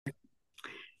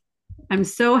I'm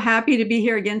so happy to be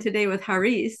here again today with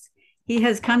Haris. He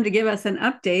has come to give us an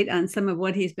update on some of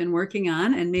what he's been working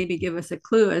on and maybe give us a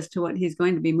clue as to what he's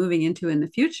going to be moving into in the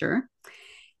future.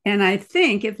 And I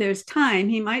think if there's time,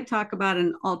 he might talk about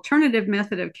an alternative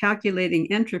method of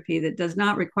calculating entropy that does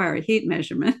not require a heat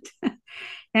measurement.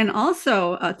 And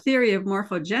also a theory of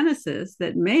morphogenesis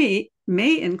that may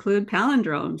include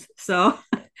palindromes. So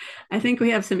I think we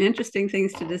have some interesting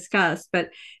things to discuss. But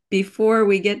before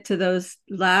we get to those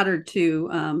latter two,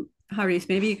 Haris,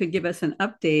 maybe you could give us an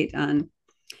update on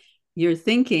your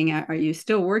thinking. Are you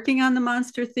still working on the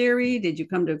monster theory? Did you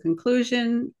come to a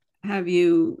conclusion?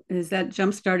 Has that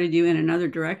jump started you in another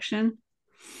direction?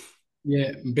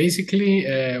 Yeah, basically,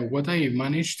 what I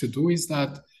managed to do is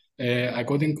that I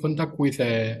got in contact with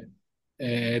a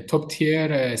top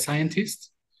tier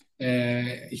scientist.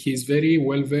 He's very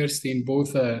well versed in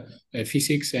both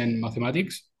physics and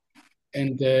mathematics.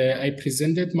 And I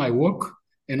presented my work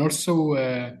and also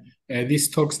these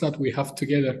talks that we have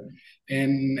together.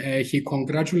 And he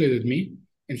congratulated me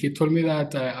and he told me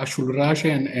that I should rush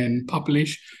and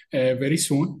publish very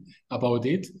soon about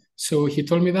it. So he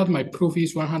told me that my proof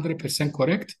is 100%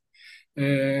 correct.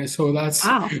 So that's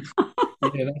Wow.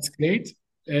 yeah, that's great.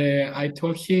 I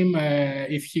told him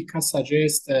if he can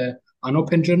suggest an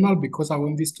open journal because I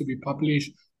want this to be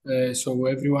published so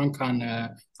everyone can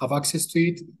have access to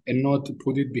it and not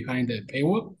put it behind a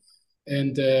paywall.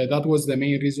 And that was the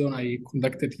main reason I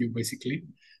contacted you, basically.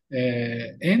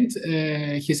 And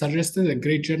he suggested a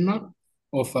great journal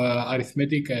of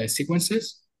arithmetic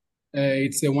sequences.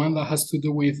 It's the one that has to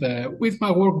do with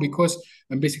my work because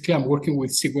basically I'm working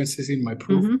with sequences in my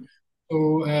proof. Mm-hmm.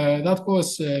 So that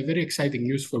was very exciting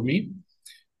news for me.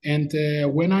 And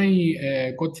when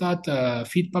I got that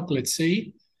feedback, let's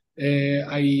say,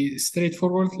 I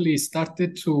straightforwardly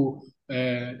started to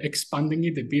expanding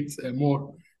it a bit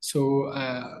more. So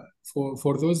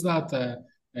for those that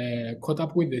caught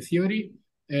up with the theory,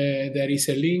 there is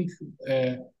a link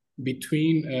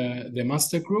between the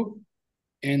master group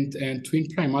and twin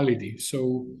primality.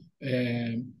 So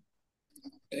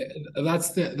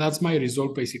that's my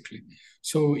result basically.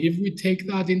 So if we take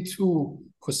that into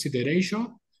consideration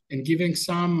and giving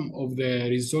some of the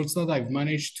results that I've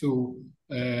managed to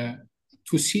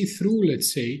see through,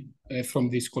 let's say, from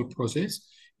this whole process,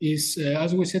 is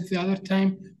as we said the other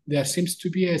time, there seems to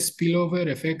be a spillover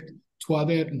effect to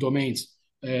other domains,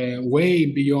 way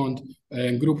beyond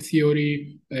group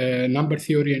theory, number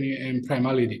theory, and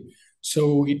primality.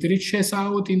 So it reaches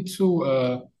out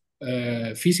into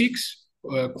physics,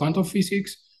 quantum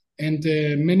physics, and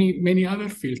many other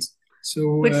fields.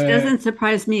 So Which doesn't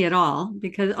surprise me at all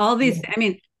because all these, yeah, I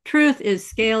mean, truth is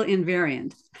scale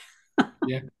invariant.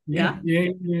 yeah, yeah, Yeah.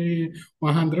 yeah, yeah,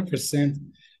 100%.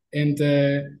 And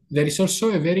there is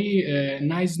also a very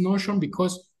nice notion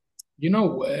because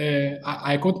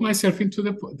I got myself into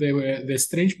the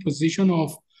strange position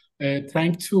of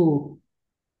trying to.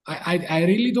 I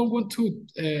really don't want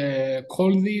to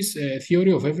call this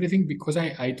theory of everything because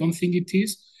I don't think it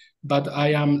is, but I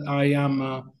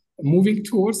am moving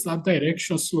towards that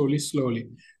direction slowly.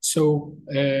 So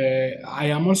I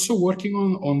am also working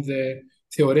on the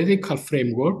theoretical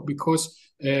framework because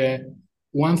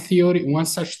one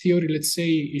such theory, let's say,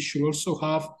 it should also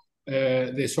have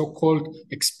the so-called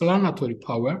explanatory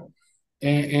power,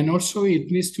 and also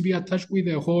it needs to be attached with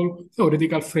the whole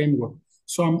theoretical framework.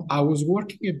 So I was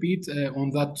working a bit on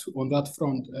that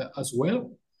front as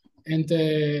well. And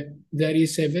there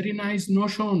is a very nice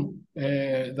notion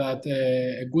that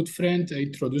a good friend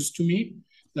introduced to me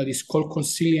that is called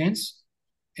consilience.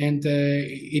 And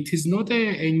it is not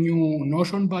a new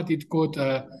notion, but it got,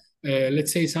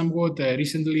 let's say, somewhat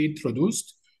recently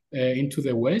introduced into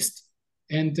the West.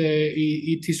 And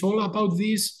it is all about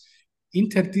this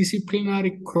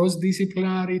interdisciplinary,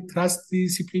 cross-disciplinary,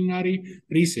 trans-disciplinary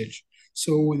research.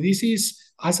 So this is,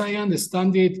 as I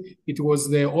understand it, it was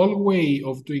the old way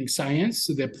of doing science,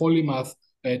 the polymath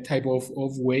type of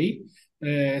way.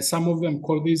 Some of them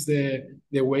call this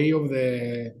the way of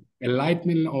the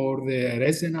enlightenment or the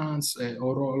resonance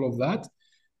or all of that.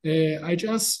 I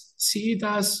just see it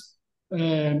as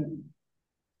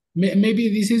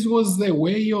maybe was the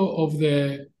way of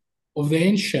the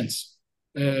ancients.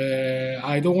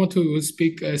 I don't want to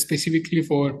speak specifically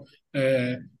for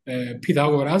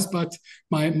Pythagoras, but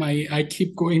I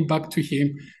keep going back to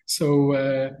him. So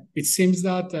it seems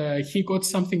that he got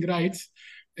something right,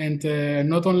 and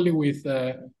not only with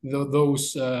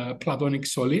those Platonic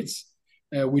solids,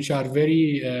 which are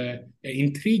very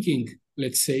intriguing,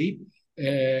 let's say,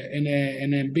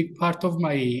 and a big part of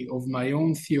my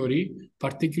own theory,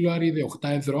 particularly the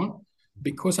octaedron,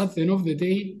 because at the end of the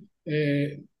day,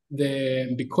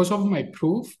 because of my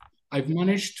proof, I've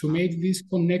managed to make this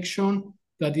connection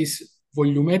that is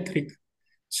volumetric.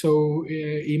 So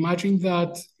imagine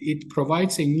that it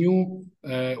provides a new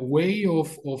way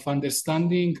of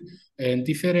understanding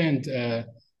different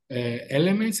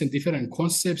elements and different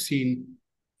concepts in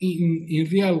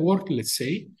real world, let's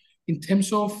say, in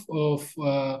terms of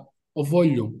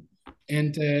volume.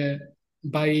 And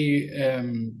by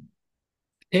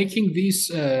taking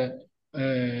these,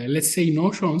 let's say,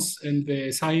 notions and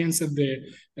the science and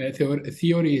the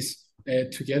theories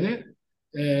together,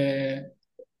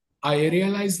 I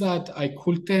realized that I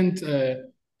couldn't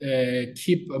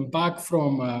keep back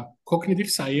from cognitive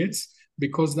science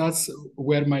because that's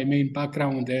where my main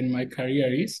background and my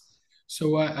career is.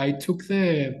 So I took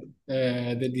the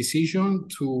decision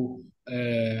to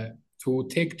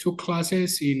take 2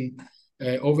 classes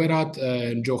over at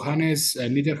Johannes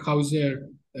Niederhauser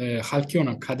Halcyon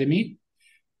Academy.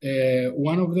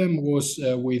 One of them was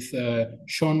with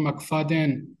Sean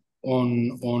McFadden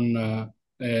on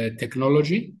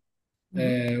technology,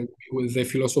 with the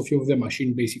philosophy of the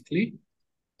machine, basically.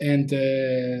 And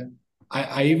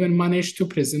I even managed to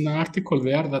present an article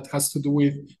there that has to do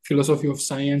with philosophy of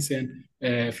science and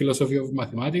philosophy of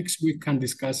mathematics. We can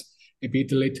discuss a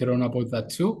bit later on about that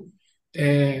too.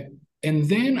 And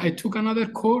then I took another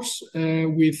course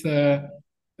with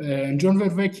John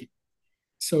Vervaeke.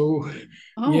 So,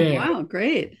 wow,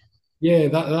 great. Yeah,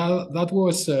 that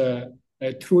was a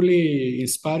truly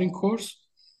inspiring course.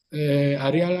 I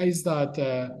realized that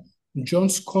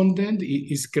John's content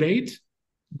is great,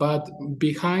 but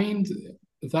behind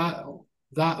that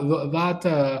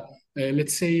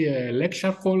let's say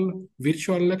lecture hall,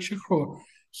 virtual lecture hall,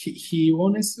 he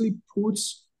honestly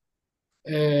puts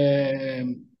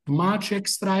much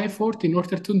extra effort in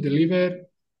order to deliver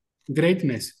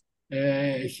greatness.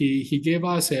 He gave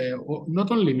us,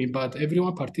 not only me, but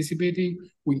everyone participating,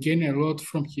 we gain a lot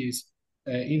from his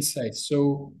insights.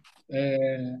 So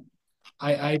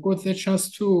I got the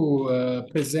chance to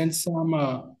present some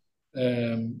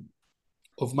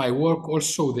of my work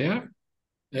also there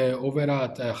over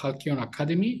at Halcyon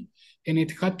Academy. And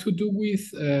it had to do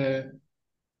with,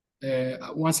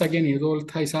 once again, it all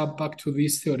ties up back to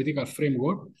this theoretical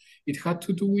framework. It had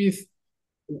to do with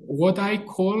what I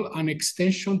call an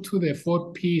extension to the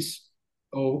 4 Ps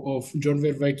of John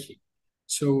Vervaeke.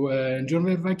 So John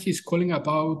Vervaeke is talking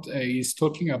about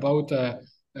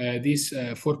these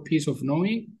 4 Ps of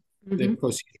knowing, the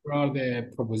procedural,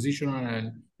 the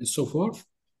propositional, and so forth.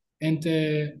 And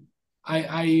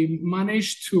I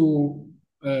managed to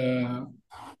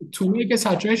make a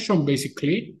suggestion,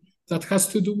 basically, that has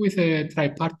to do with a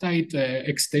tripartite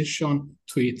extension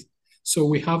to it. So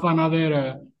we have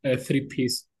another 3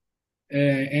 Ps.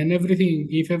 And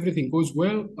if everything goes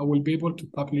well, I will be able to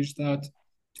publish that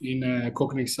in a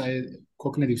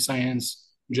cognitive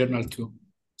science journal too.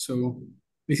 So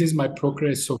this is my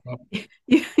progress so far.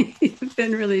 You've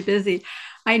been really busy.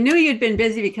 I knew you'd been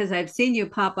busy because I've seen you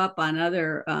pop up on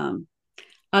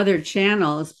other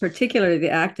channels, particularly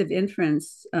the Active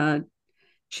Inference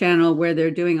channel, where they're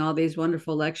doing all these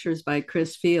wonderful lectures by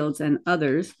Chris Fields and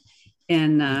others.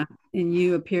 And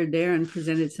you appeared there and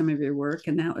presented some of your work,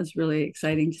 and that was really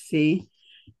exciting to see.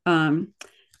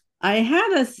 I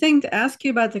had a thing to ask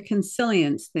you about the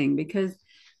consilience thing, because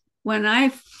when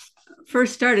I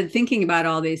first started thinking about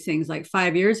all these things like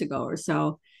 5 years ago or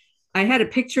so, I had a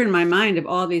picture in my mind of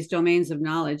all these domains of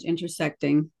knowledge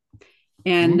intersecting.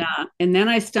 And then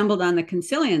I stumbled on the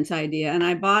consilience idea, and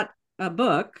I bought a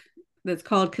book that's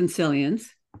called Consilience.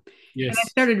 Yes. And I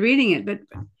started reading it, but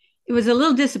it was a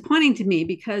little disappointing to me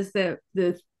because the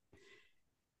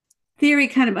theory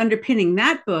kind of underpinning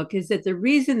that book is that the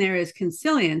reason there is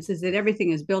consilience is that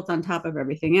everything is built on top of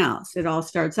everything else. It all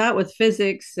starts out with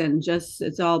physics and just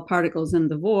it's all particles in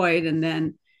the void, and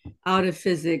then out of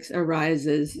physics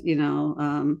arises,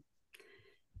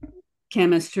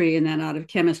 chemistry, and then out of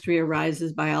chemistry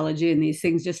arises biology, and these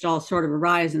things just all sort of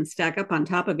arise and stack up on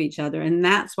top of each other, and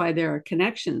that's why there are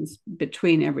connections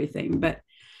between everything. But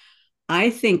I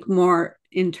think more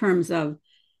in terms of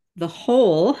the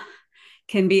whole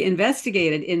can be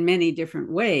investigated in many different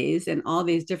ways, and all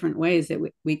these different ways that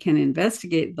we can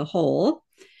investigate the whole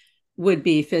would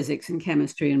be physics and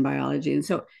chemistry and biology. And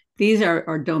so these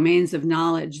are domains of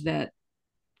knowledge that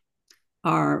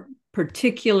are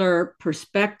particular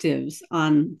perspectives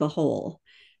on the whole,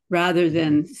 rather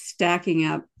than stacking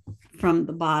up from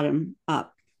the bottom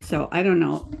up. So I don't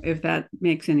know if that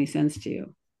makes any sense to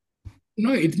you.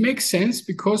 No, it makes sense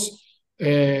because,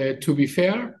 to be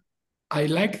fair, I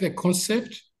like the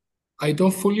concept. I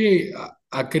don't fully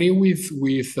agree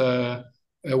with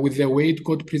with the way it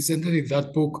got presented in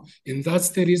that book. And that's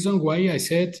the reason why I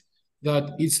said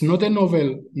that it's not a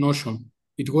novel notion.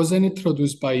 It wasn't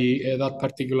introduced by that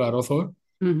particular author.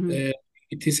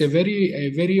 It is a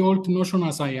very old notion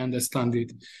as I understand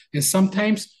it. And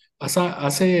sometimes, as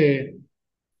a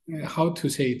how to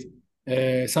say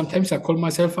it, sometimes I call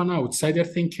myself an outsider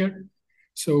thinker.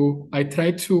 So I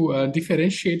try to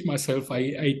differentiate myself.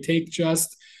 I take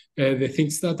just the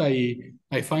things that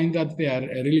I find that they are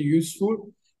really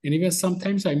useful, and even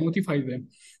sometimes I modify them.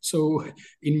 So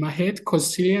in my head,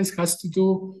 resilience has to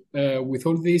do with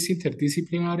all this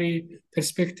interdisciplinary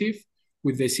perspective,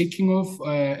 with the seeking of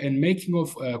and making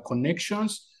of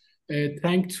connections,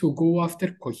 trying to go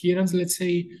after coherence, let's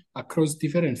say, across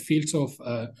different fields of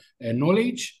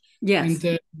knowledge. Yes.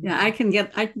 And, yeah, I can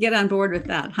get on board with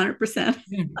that 100%.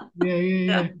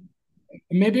 Yeah.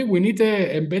 Maybe we need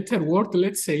a better word,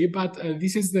 let's say, but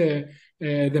this is the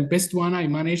best one I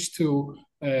managed to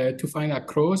find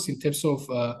across in terms of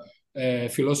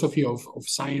philosophy of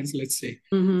science, let's say.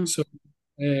 So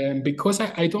because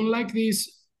I don't like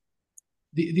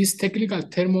this technical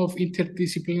term of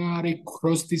interdisciplinary,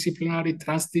 cross-disciplinary,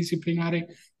 transdisciplinary,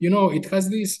 it has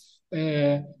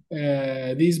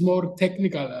this more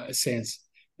technical sense.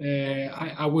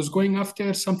 I was going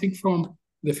after something from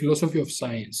the philosophy of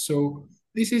science. So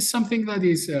this is something that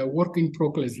is work in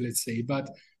progress, let's say, but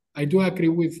I do agree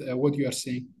with what you are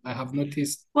saying. I have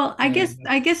noticed. Well, I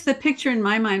guess the picture in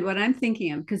my mind, what I'm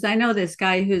thinking of, because I know this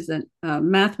guy who's a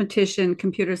mathematician,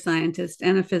 computer scientist,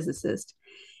 and a physicist,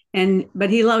 but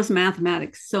he loves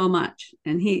mathematics so much,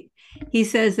 and he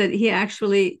says that he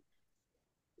actually,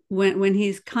 when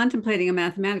he's contemplating a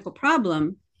mathematical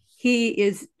problem, he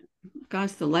is,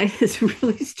 gosh, the light is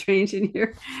really strange in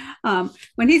here.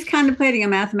 When he's contemplating a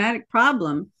mathematic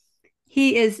problem,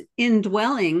 he is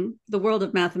indwelling the world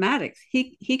of mathematics.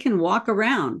 He can walk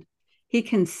around. He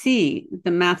can see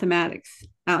the mathematics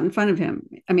out in front of him.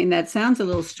 I mean, that sounds a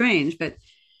little strange, but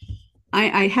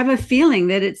I have a feeling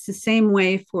that it's the same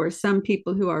way for some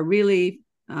people who are really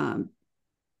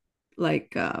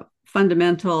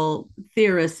fundamental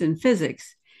theorists in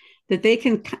physics, that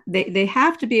they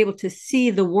have to be able to see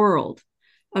the world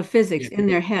of physics in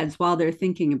their heads while they're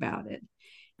thinking about it.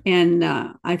 And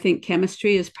I think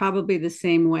chemistry is probably the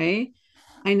same way.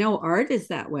 I know art is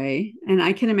that way, and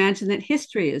I can imagine that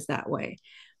history is that way.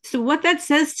 So what that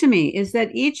says to me is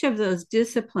that each of those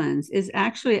disciplines is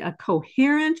actually a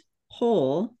coherent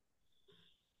whole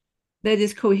that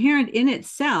is coherent in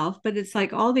itself, but it's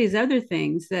like all these other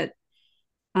things that,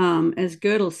 as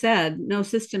Gödel said, no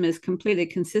system is completely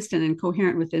consistent and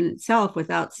coherent within itself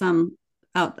without some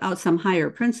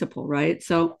higher principle, right?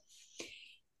 So,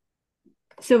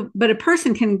 but a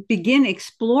person can begin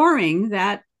exploring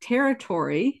that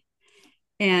territory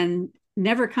and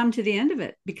never come to the end of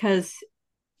it, because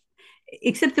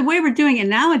except the way we're doing it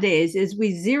nowadays is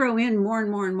we zero in more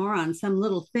and more and more on some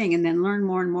little thing and then learn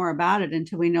more and more about it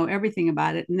until we know everything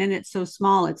about it. And then it's so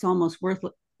small, it's almost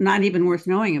not even worth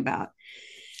knowing about,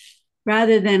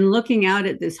 rather than looking out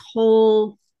at this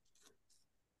whole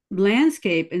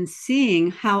landscape and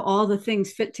seeing how all the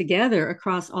things fit together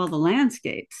across all the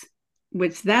landscapes,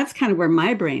 which that's kind of where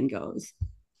my brain goes.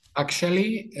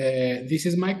 Actually, this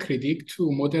is my critique to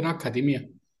modern academia.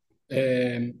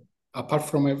 Apart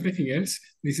from everything else,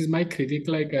 this is my critique,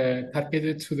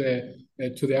 targeted to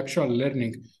the actual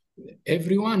learning.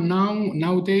 Everyone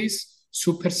nowadays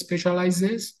super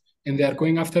specializes, and they are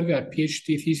going after their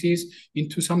PhD thesis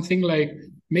into something like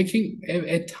making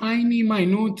a tiny,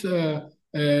 minute,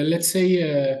 let's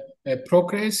say,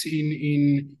 progress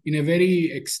in a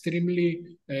very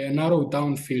extremely narrowed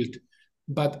down field.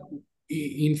 But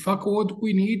in fact, what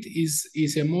we need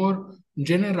is a more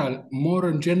generalists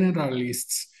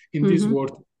in this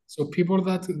world. So people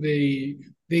that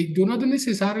they do not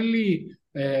necessarily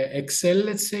excel,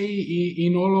 let's say,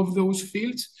 in all of those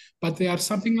fields, but they are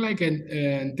something like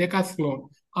a decathlon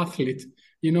athlete.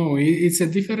 It's a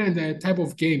different type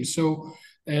of game. So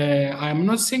I'm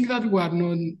not saying that we are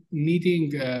not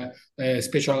needing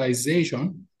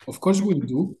specialization. Of course we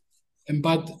do,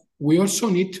 but we also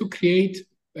need to create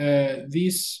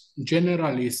these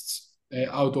generalists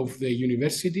out of the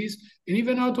universities and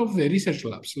even out of the research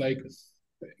labs, like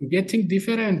getting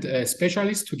different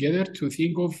specialists together to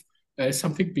think of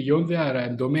something beyond their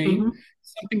domain,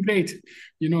 something great.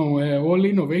 All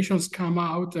innovations come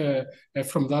out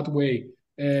from that way.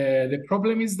 The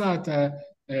problem is that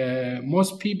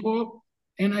most people,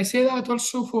 and I say that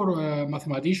also for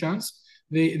mathematicians,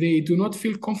 they do not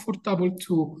feel comfortable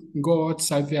to go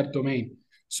outside their domain.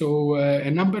 So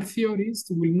a number theorist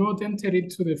will not enter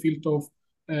into the field of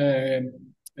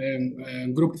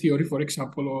group theory, for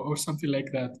example, or something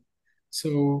like that.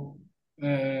 So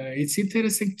it's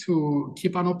interesting to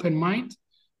keep an open mind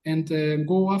and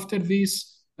go after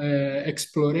this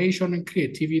exploration and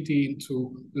creativity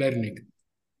into learning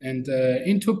and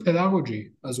into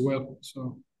pedagogy as well.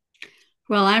 So.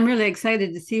 Well, I'm really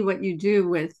excited to see what you do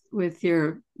with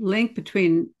your link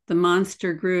between the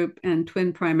monster group and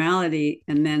twin primality,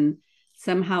 and then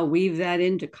somehow weave that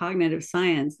into cognitive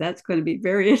science. That's going to be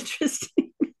very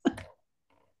interesting.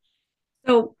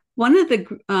 So, one of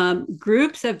the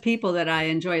groups of people that I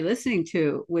enjoy listening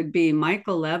to would be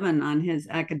Michael Levin on his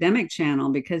academic channel,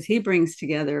 because he brings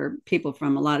together people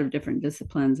from a lot of different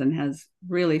disciplines and has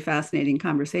really fascinating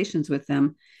conversations with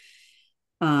them.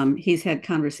 He's had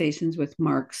conversations with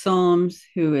Mark Solms,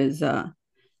 who is a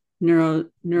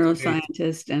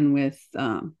neuroscientist, and with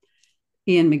Ian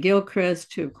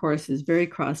McGilchrist, who, of course, is very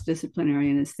cross-disciplinary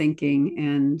in his thinking,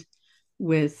 and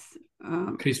with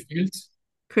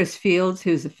Chris Fields,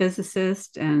 who's a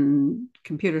physicist and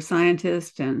computer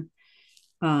scientist and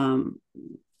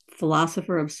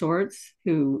philosopher of sorts,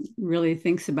 who really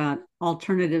thinks about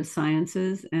alternative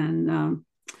sciences,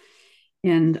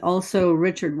 and also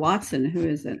Richard Watson, who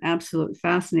is an absolute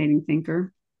fascinating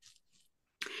thinker.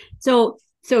 So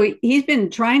he's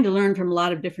been trying to learn from a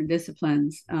lot of different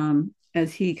disciplines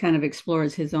as he kind of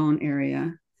explores his own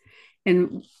area.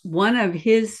 And one of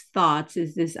his thoughts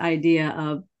is this idea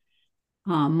of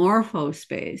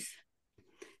morphospace,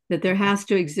 that there has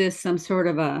to exist some sort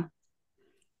of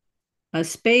a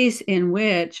space in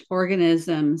which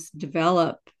organisms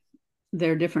develop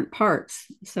their different parts.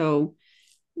 So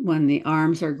when the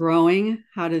arms are growing,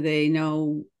 how do they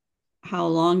know how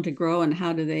long to grow, and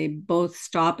how do they both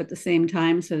stop at the same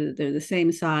time so that they're the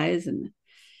same size, and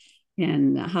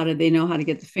how do they know how to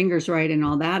get the fingers right and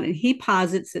all that? And he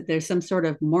posits that there's some sort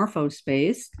of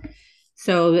morphospace,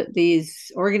 so that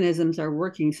these organisms are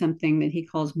working something that he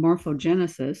calls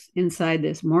morphogenesis inside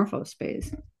this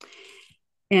morphospace.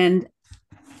 And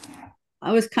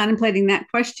I was contemplating that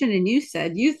question, and you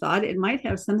said you thought it might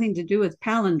have something to do with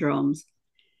palindromes.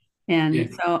 And yeah.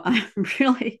 So I'm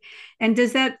really, and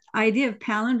does that idea of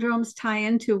palindromes tie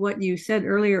into what you said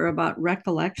earlier about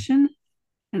recollection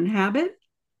and habit?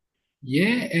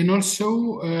 Yeah, and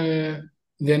also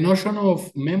the notion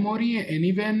of memory, and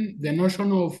even the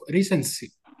notion of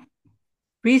recency.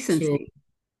 Recency. So,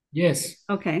 yes.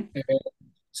 Okay.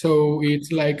 So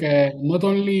it's like not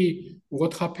only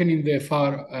what happened in the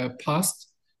far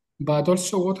past, but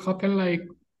also what happened like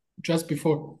just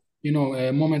before,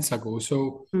 moments ago.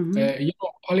 So,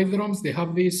 palindromes, they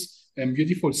have this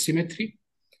beautiful symmetry,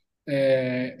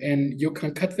 and you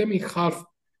can cut them in half.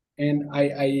 And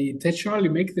I intentionally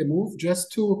make the move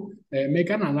just to make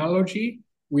an analogy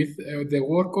with the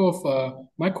work of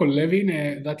Michael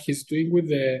Levin that he's doing with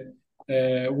the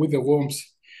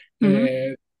worms.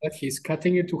 That he's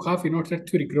cutting it to half in order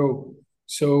to regrow.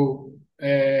 So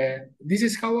this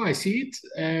is how I see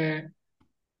it.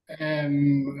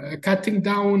 Cutting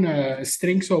down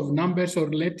strings of numbers or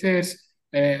letters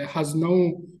has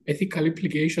no ethical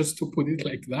implications, to put it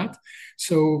like that.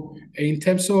 So in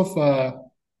terms of,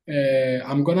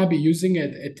 I'm going to be using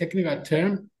a technical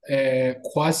term,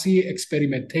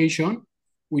 quasi-experimentation,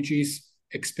 which is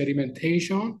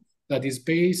experimentation that is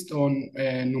based on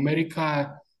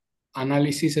numerical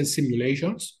analysis and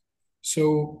simulations.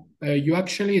 So you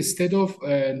actually, instead of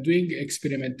doing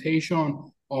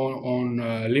experimentation on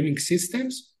living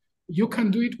systems, you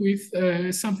can do it with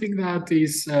something that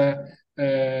is a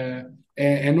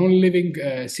non-living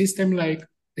system, like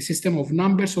a system of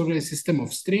numbers or a system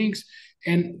of strings.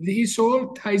 And this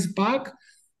all ties back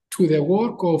to the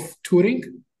work of Turing,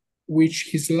 which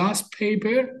his last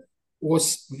paper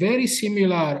was very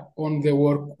similar on the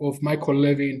work of Michael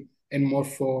Levin and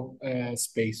morpho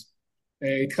space.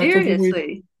 It had to do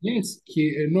with, yes,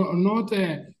 not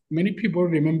many people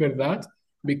remember that,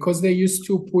 because they used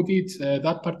to put it,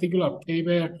 that particular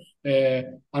paper,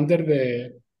 under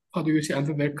the,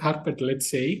 under the carpet, let's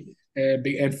say,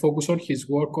 and focus on his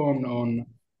work on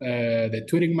the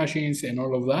Turing machines and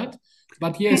all of that.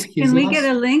 But yes, can we get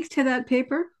a link to that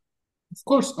paper? Of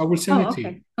course, I will send it to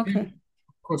you. Okay. Yeah,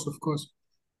 of course.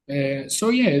 So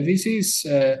yeah, this is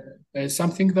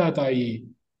something that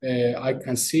I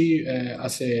can see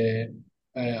as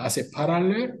a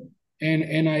parallel,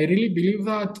 and I really believe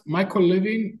that Michael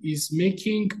Levin is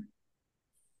making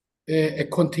a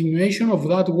continuation of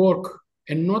that work.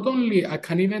 And not only, I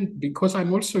can even, because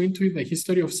I'm also into the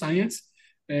history of science,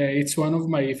 it's one of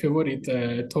my favorite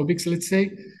topics, let's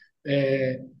say.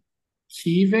 I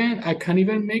can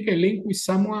even make a link with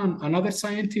another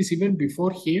scientist even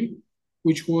before him,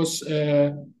 which was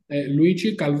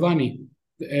Luigi Galvani,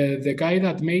 the guy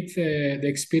that made the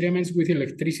experiments with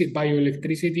electricity,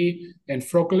 bioelectricity, and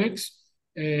frog legs,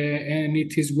 and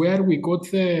it is where we got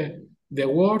the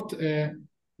word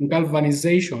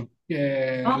galvanization.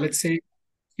 Oh, Let's say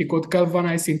he got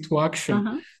galvanized into action.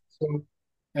 uh-huh. So,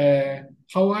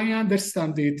 how I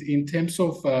understand it in terms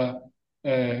of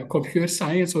computer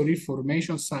science or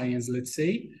information science, let's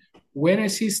say, when a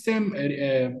system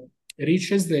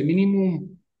reaches the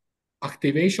minimum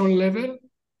activation level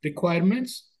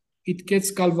requirements, it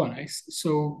gets galvanized.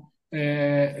 So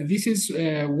this is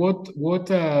what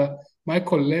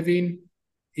Michael Levin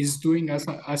is doing as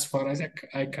far as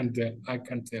I can tell. I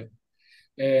can tell.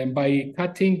 By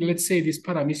cutting, let's say, this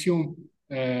paramecium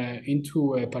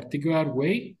into a particular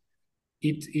way,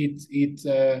 it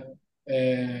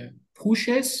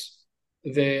pushes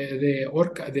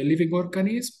the living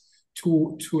organism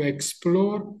to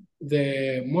explore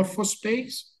the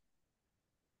morphospace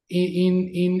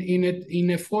in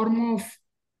a form of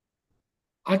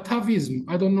atavism.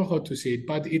 I don't know how to say it,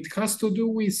 but it has to do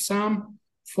with some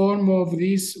form of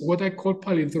this, what I call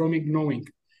palindromic knowing.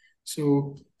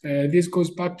 So this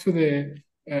goes back to the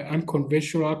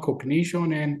unconventional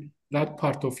cognition and that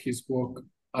part of his work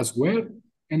as well.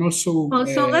 And also, Well,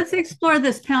 so let's explore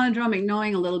this palindromic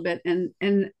knowing a little bit and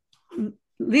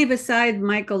leave aside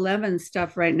Michael Levin's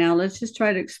stuff right now. Let's just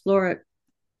try to explore it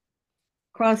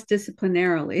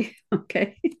cross-disciplinarily.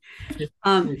 Okay.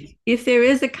 If there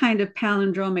is a kind of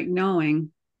palindromic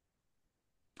knowing,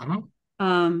 uh-huh.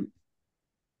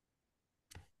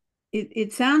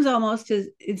 It sounds almost as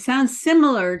it sounds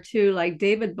similar to like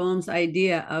David Bohm's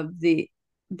idea of the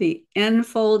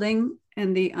enfolding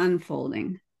and the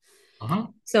unfolding. Uh-huh.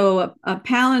 So a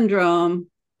palindrome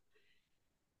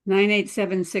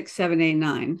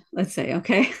 9876789, let's say,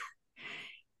 okay.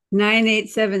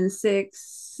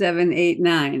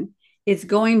 9876789. It's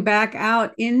going back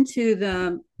out into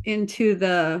the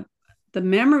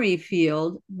memory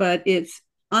field, but it's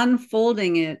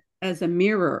unfolding it as a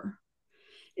mirror.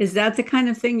 Is that the kind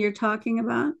of thing you're talking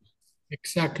about?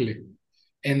 Exactly.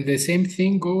 And the same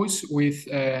thing goes with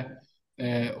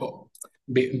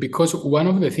because one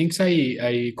of the things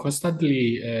I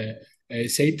constantly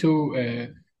say to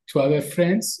other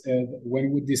friends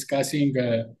when we're discussing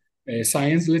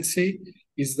science, let's say,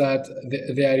 is that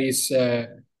there is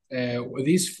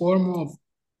this form of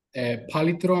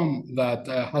palindrome that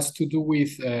has to do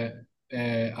with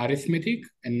arithmetic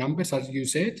and numbers, as you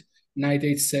said,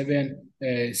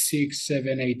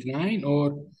 9876789,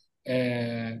 or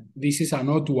this is an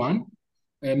odd one.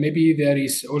 Maybe there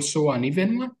is also an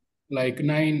even one, like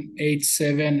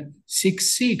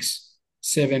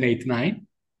 987666789.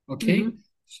 Okay, Mm-hmm.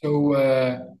 so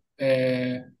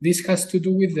this has to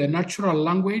do with the natural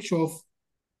language of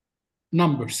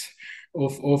numbers,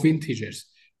 of integers.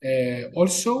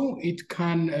 Also, it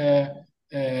can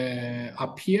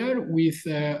appear with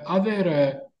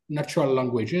other natural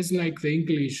languages like the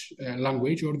English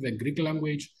language or the Greek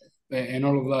language and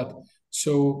all of that.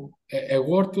 So a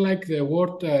word like the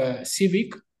word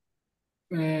civic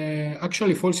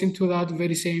actually falls into that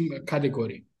very same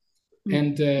category. Mm.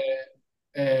 And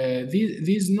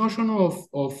this notion of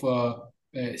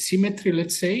symmetry,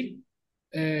 let's say,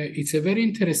 it's a very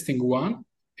interesting one.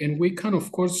 And we can, of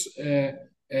course,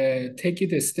 take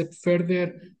it a step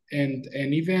further and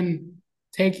even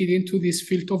take it into this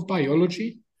field of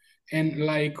biology. And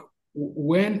like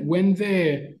when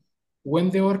the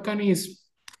organism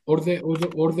or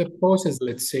the process,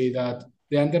 let's say, that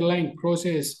the underlying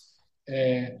process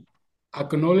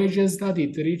acknowledges that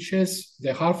it reaches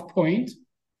the half point,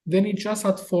 then it just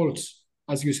unfolds,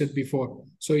 as you said before.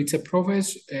 So it's a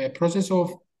process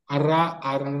of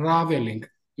unraveling,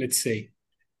 let's say.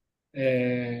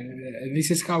 This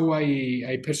is how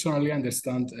I personally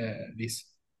understand this.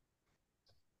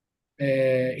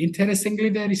 Interestingly,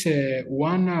 there is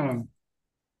one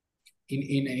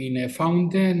in a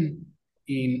fountain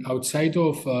in outside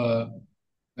of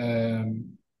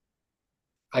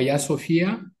Hagia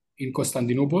Sophia in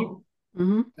Constantinople.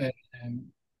 Mm-hmm.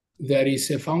 There is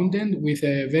a fountain with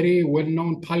a very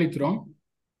well-known palindrome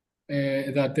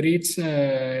that reads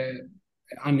an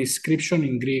inscription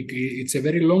in Greek. It's a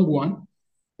very long one.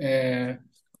 Let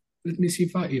me see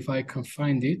if I can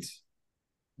find it.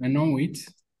 I know it.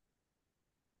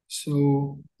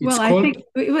 So it's well, called. I think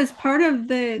it was part of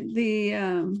the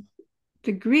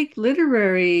Greek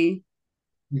literary,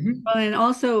 Mm-hmm. well, and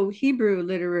also Hebrew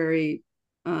literary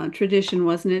tradition,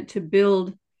 wasn't it, to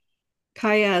build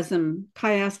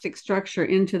chiastic structure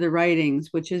into the writings,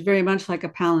 which is very much like a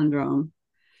palindrome.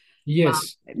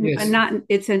 Yes, yes. Not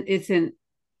it's an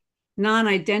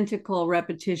non-identical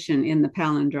repetition in the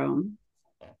palindrome.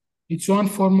 It's one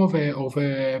form of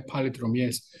a palindrome,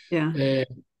 yes. Yeah.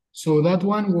 So that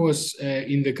one was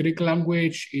in the Greek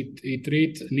language. It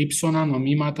read nipsona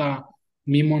nomimata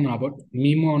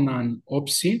mimonan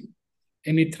opsi,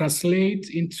 and it translates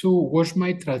into wash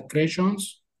my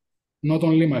transgressions, not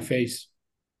only my face.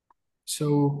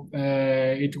 So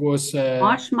it was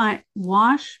wash my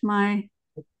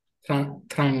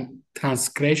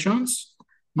transgressions,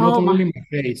 not oh only my my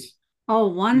face. oh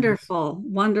wonderful,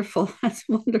 wonderful. That's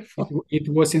wonderful. It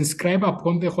was inscribed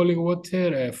upon the holy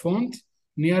water font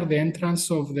near the entrance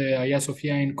of the Hagia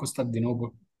Sophia in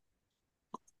Constantinople.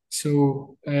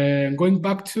 So going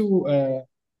back to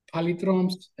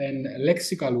palindromes and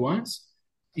lexical ones,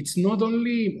 it's not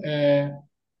only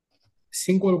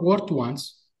single word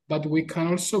ones, but we can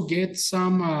also get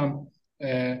some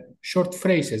short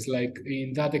phrases, like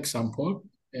in that example,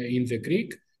 in the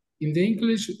Greek. In the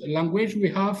English language, we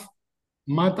have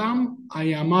Madam, I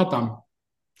am Madam.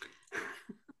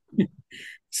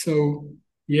 So,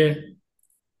 yeah.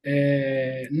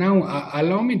 Now,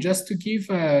 allow me just to give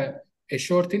a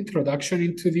short introduction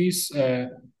into these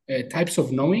types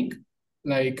of knowing.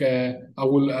 Like, I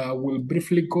will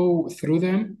briefly go through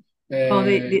them.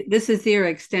 This is your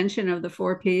extension of the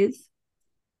 4 Ps.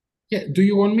 Yeah. Do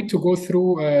you want me to go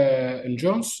through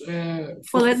John's?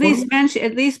 Well, at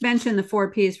least mention the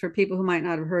 4 Ps for people who might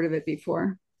not have heard of it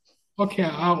before. Okay,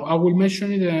 I will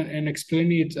mention it and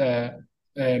explain it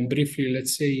briefly.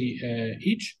 Let's say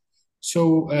each.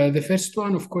 So the first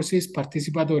one, of course, is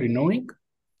participatory knowing,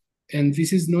 and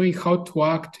this is knowing how to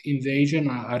act in the agent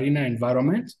arena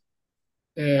environment,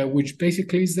 which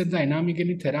basically is the dynamic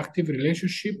and interactive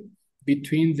relationship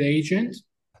between the agent,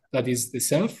 that is the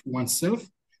self, oneself,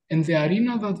 and the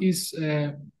arena, that is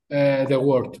the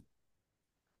world.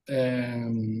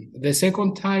 The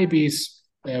second type is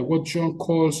what John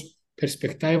calls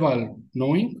perspectival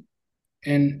knowing,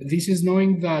 and this is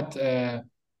knowing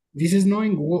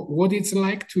what it's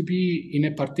like to be in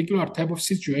a particular type of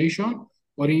situation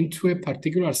or into a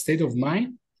particular state of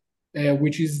mind,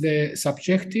 which is the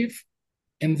subjective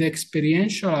and the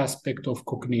experiential aspect of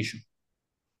cognition.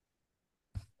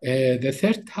 The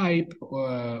third type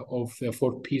of the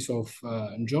 4 Ps of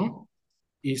John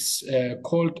is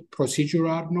called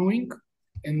procedural knowing,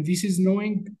 and this is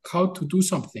knowing how to do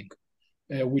something,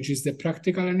 which is the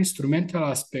practical and instrumental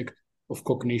aspect of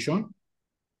cognition,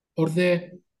 or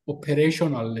the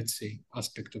operational, let's say,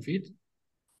 aspect of it.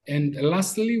 And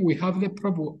lastly, we have the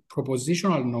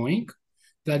propositional knowing,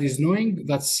 that is knowing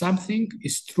that something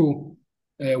is true,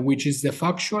 which is the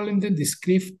factual and the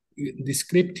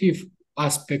descriptive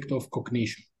aspect of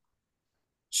cognition.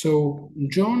 So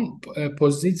John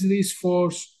posits these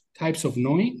 4 types of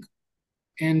knowing,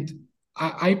 and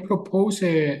I propose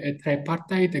a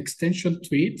tripartite extension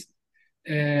to it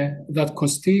that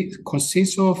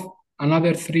consists of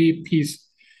another 3 Ps.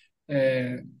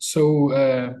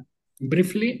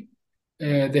 Briefly,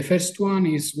 the first one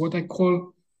is what I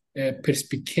call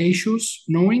perspicacious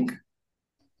knowing,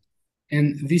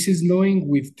 and this is knowing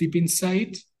with deep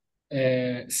insight,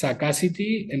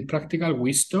 sagacity, and practical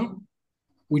wisdom,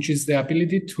 which is the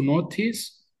ability to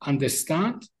notice,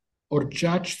 understand, or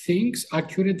judge things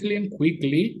accurately and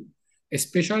quickly,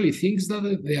 especially things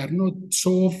that they are not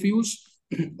so obvious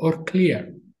or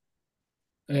clear.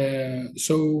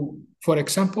 So, for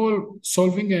example,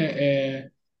 solving a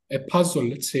puzzle,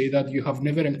 let's say, that you have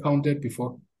never encountered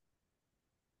before.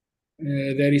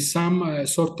 There is some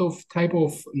sort of type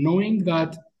of knowing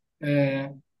that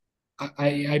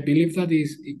I believe that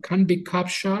it can be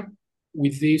captured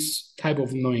with this type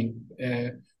of knowing,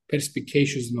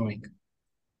 perspicacious knowing.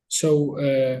 So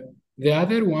the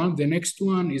other one, the next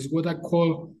one, is what I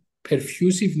call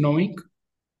perfusive knowing.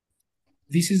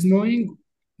 This is knowing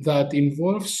that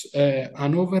involves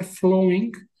an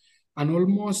overflowing, an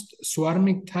almost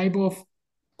swarming type of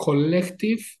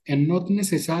collective and not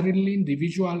necessarily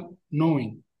individual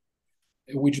knowing,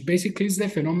 which basically is the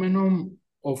phenomenon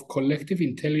of collective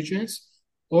intelligence,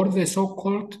 or the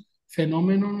so-called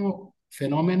phenomenon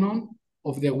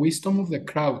of the wisdom of the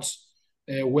crowds,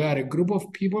 where a group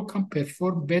of people can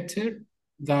perform better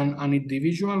than an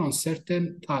individual on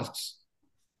certain tasks.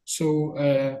 So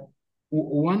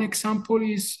one example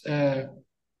is to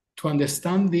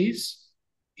understand this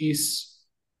is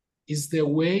the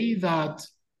way that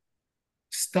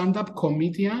stand-up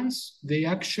comedians, they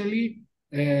actually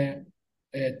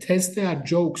test their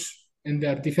jokes and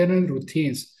their different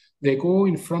routines. They go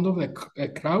in front of a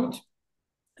crowd,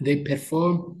 they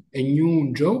perform a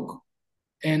new joke,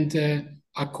 and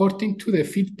according to the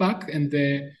feedback and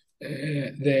the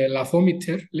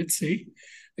laughometer, let's say,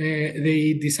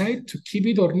 they decide to keep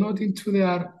it or not into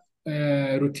their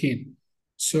routine.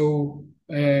 So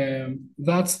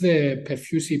that's the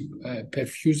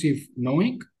perfusive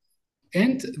knowing.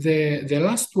 And the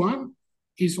last one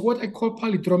is what I call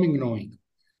palindromic knowing.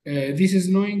 This is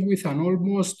knowing with an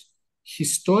almost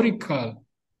historical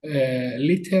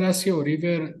literacy or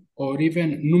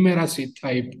even numeracy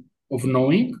type of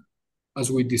knowing,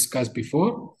 as we discussed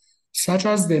before, such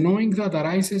as the knowing that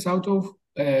arises out of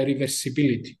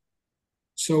reversibility.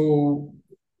 So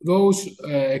those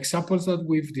examples that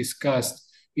we've discussed,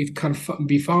 it can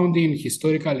be found in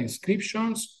historical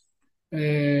inscriptions,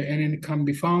 and it can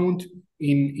be found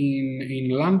in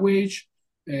language,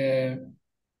 and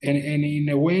in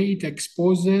a way it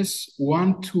exposes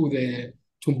one to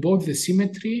both the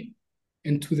symmetry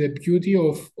and to the beauty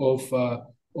of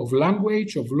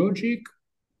language, of logic,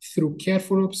 through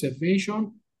careful observation,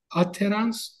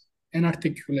 utterance, and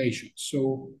articulation.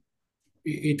 So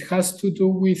it has to do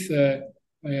with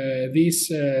this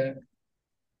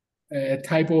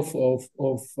type of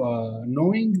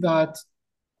knowing that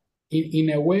in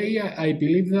a way I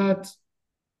believe that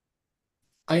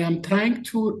I am trying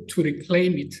to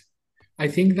reclaim it. I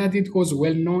think that it was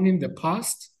well known in the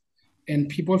past and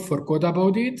people forgot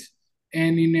about it.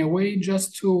 And in a way,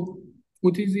 just to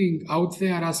put it out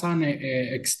there as an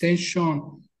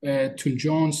extension to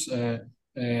John's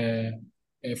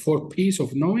fourth piece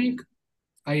of knowing,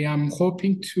 I am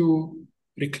hoping to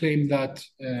reclaim that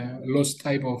lost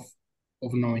type of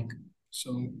knowing.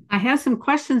 So I have some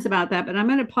questions about that, but I'm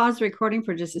going to pause the recording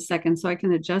for just a second so I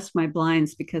can adjust my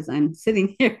blinds because I'm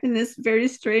sitting here in this very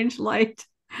strange light.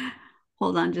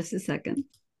 Hold on just a second.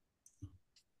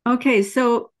 Okay,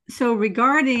 so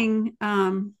regarding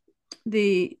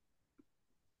the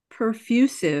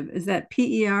perfusive, is that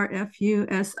PERFUSIVE?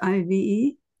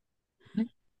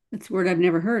 That's a word I've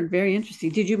never heard. Very interesting.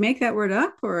 Did you make that word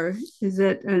up, or is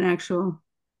it an actual?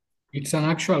 it's an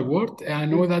actual word. I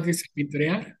know that it's a bit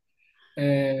rare,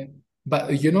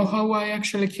 but you know how I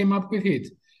actually came up with it?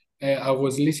 I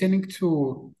was listening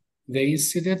to the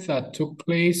incident that took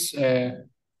place,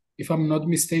 if I'm not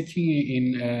mistaken,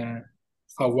 in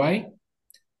Hawaii,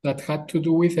 that had to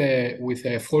do with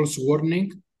a false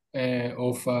warning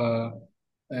of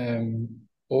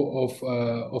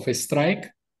of a strike,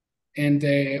 and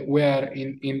where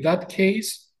in that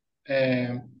case.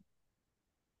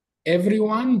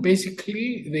 Everyone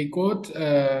basically they heard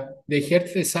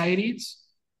the sirens,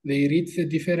 they read the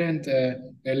different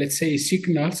let's say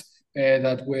signals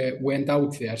that went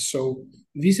out there. So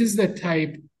this is the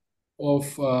type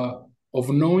of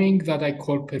knowing that I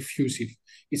call perfusive.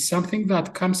 It's something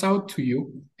that comes out to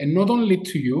you, and not only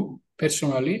to you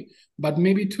personally, but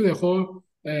maybe to the whole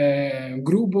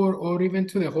group, or even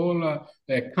to the whole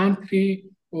country,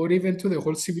 or even to the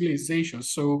whole civilization.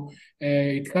 So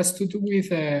it has to do with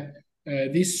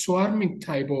this swarming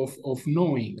type of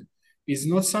knowing. It's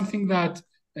not something that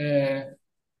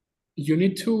you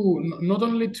need to not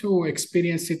only to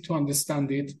experience it to understand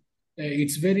it.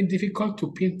 It's very difficult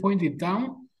to pinpoint it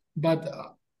down, but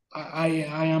I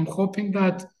am hoping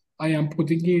that I am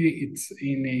putting it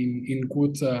in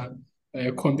good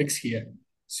context here.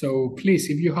 So please,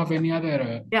 if you have any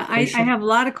other Yeah, I questions. have a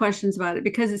lot of questions about it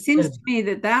because it seems to me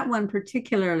that one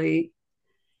particularly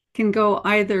can go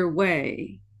either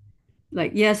way.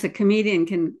 Like, yes, a comedian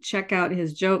can check out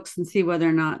his jokes and see whether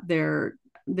or not they're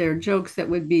jokes that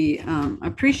would be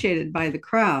appreciated by the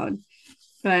crowd.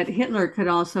 But Hitler could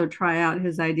also try out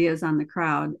his ideas on the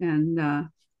crowd and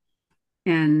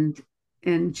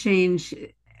change,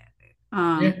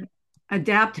 Yeah.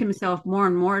 adapt himself more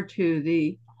and more to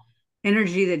the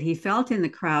energy that he felt in the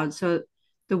crowd. So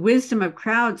the wisdom of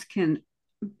crowds can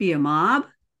be a mob,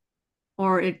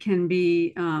 or it can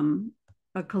be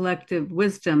a collective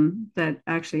wisdom that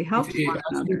actually helps one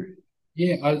another.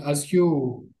 As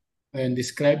you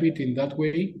describe it in that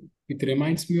way, it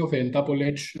reminds me of a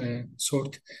double-edged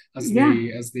sword,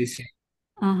 Yeah. as they say.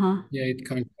 Uh-huh. Yeah, it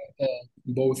can cut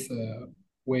both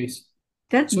ways.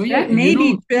 That So yeah, that may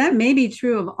be that may be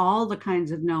true of all the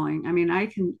kinds of knowing. I mean,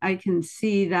 I can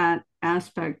see that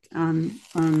aspect on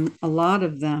a lot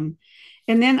of them.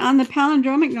 And then on the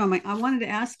palindromic knowing, I wanted to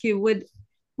ask you, would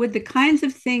the kinds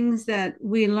of things that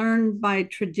we learn by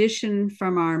tradition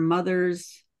from our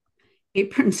mothers'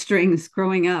 apron strings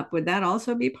growing up, would that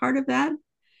also be part of that?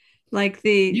 Like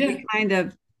the kind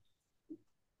of,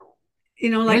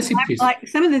 recipes. like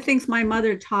some of the things my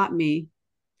mother taught me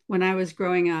when I was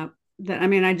growing up, that I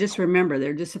mean, I just remember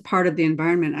they're just a part of the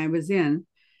environment I was in,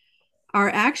 are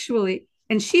actually,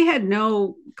 and she had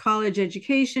no college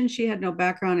education, she had no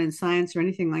background in science or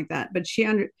anything like that, but she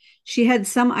had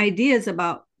some ideas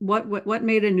about what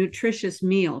made a nutritious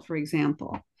meal, for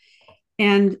example.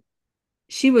 And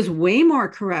she was way more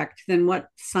correct than what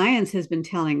science has been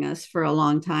telling us for a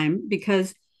long time, because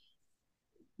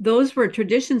those were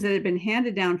traditions that had been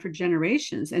handed down for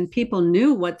generations, and people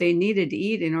knew what they needed to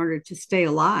eat in order to stay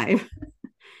alive.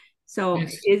 So,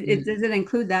 Yes. does it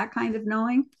include that kind of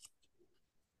knowing?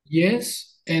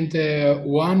 Yes, and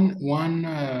one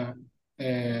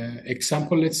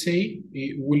example, let's say,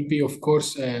 it will be, of course,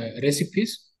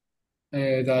 recipes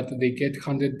that they get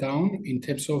handed down in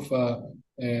terms of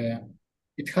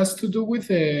it has to do with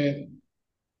I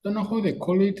don't know how they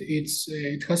call it.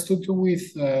 It has to do with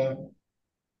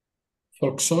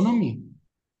taxonomy.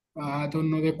 I don't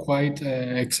know the quite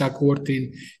exact word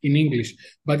in English,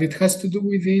 but it has to do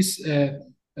with this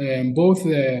both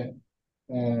the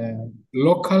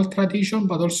local tradition,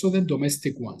 but also the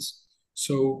domestic ones.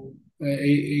 So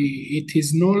it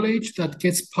is knowledge that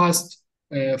gets passed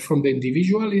from the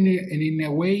individual, and in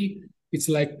a way, it's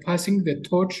like passing the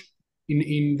torch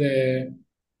in the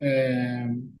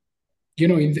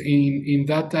in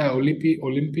that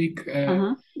Olympic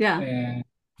Yeah. uh,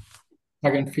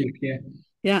 track and field. Yeah.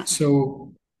 Yeah. So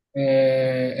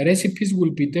recipes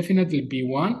will be definitely be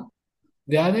one.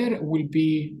 The other will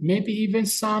be maybe even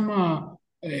some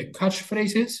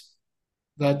catchphrases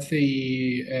that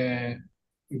they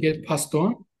get passed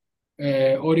on,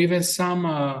 or even some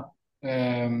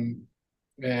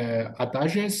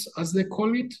adages, as they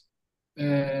call it,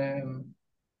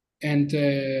 and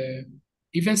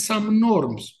even some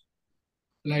norms,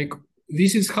 like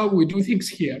this is how we do things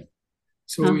here.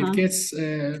 So Uh-huh.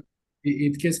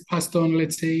 it gets passed on,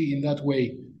 let's say, in that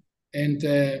way. And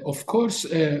of course,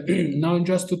 now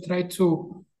just to try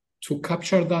to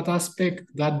capture that aspect,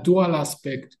 that dual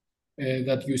aspect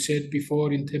that you said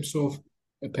before in terms of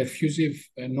perfusive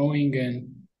knowing, and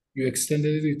you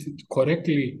extended it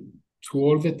correctly to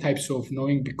all the types of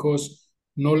knowing, because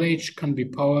knowledge can be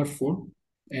powerful,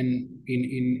 and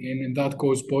in that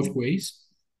goes both ways.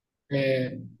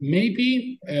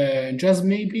 Maybe, just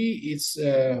maybe,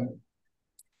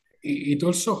 it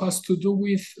also has to do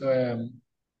with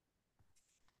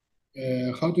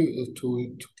how to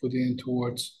put it into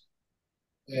words.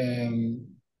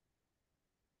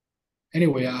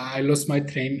 Anyway, I lost my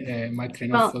train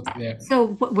of Well, thought there. so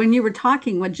when you were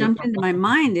talking, what jumped into my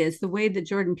mind is the way that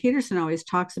Jordan Peterson always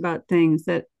talks about things,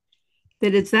 that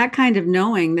it's that kind of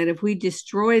knowing that if we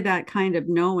destroy that kind of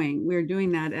knowing, we're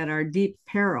doing that at our deep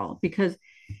peril. Because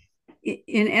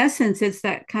in essence, it's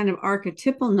that kind of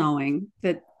archetypal knowing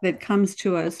that comes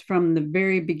to us from the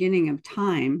very beginning of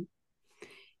time.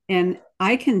 And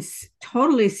I can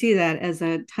totally see that as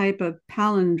a type of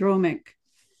palindromic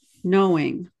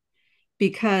knowing,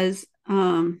 because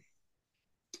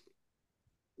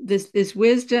this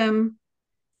wisdom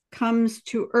comes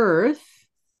to earth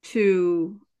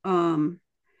to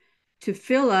to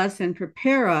fill us and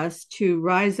prepare us to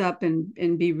rise up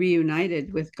and be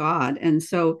reunited with God. And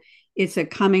so it's a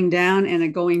coming down and a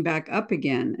going back up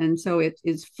again. And so it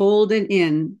is folded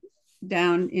in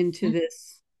down into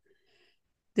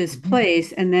this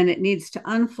place, and then it needs to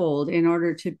unfold in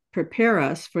order to prepare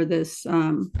us for this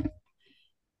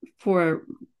for,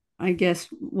 I guess,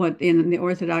 what in the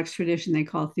Orthodox tradition they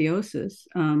call theosis.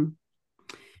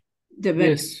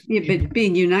 Yes. But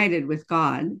being united with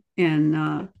God.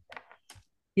 And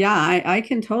yeah, I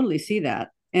can totally see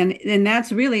that. And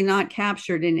that's really not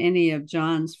captured in any of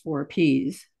John's four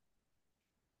P's.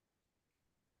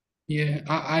 Yeah,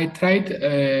 I tried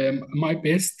my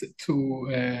best to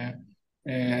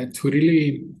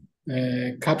really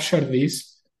capture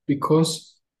this,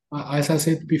 because, as I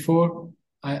said before,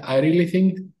 I really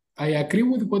think I agree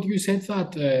with what you said,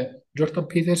 that Jordan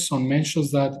Peterson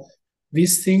mentions that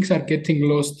these things are getting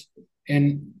lost,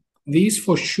 and this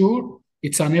for sure,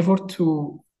 it's an effort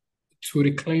to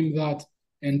reclaim that,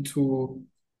 and to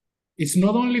it's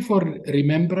not only for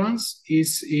remembrance,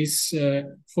 is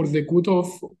for the good of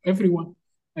everyone,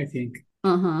 I think.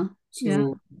 Uh-huh. Yeah.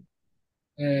 So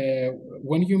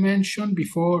when you mentioned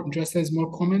before, just as more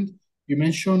comment, you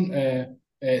mentioned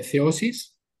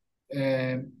theosis,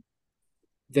 uh,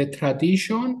 the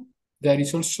tradition. There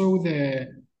is also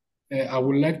I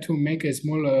would like to make a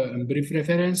small brief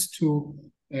reference to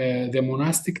the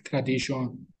monastic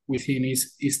tradition within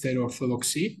Eastern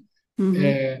Orthodoxy,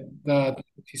 Mm-hmm. that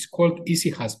is called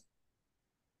issachasm.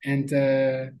 And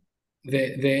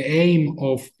the aim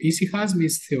of issachasm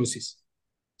is theosis.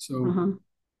 So Uh-huh.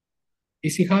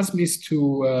 issachasm is to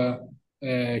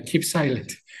keep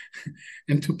silent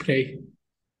and to pray.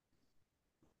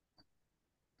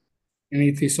 And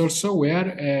it is also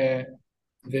where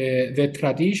the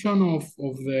tradition of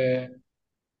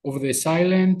the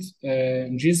silent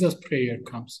Jesus prayer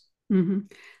comes. Mm-hmm.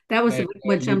 That was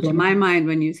what You jumped to don't. my mind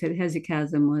when you said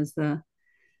hesychasm was the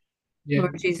Yeah,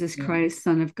 Lord Jesus yeah. Christ,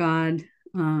 Son of God.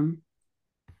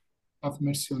 Have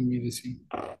mercy on me, the sin.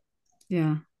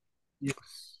 Yeah.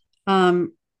 Yes.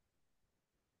 Um,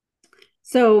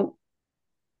 so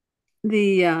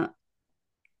the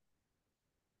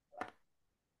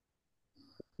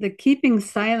the keeping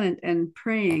silent and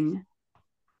praying,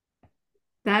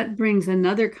 that brings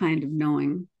another kind of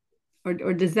knowing, or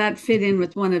does that fit in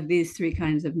with one of these three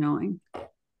kinds of knowing?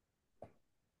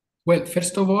 Well,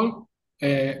 first of all,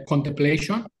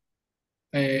 contemplation.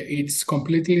 It's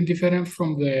completely different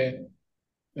from the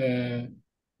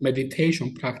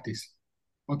meditation practice.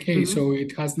 Okay, Mm-hmm. so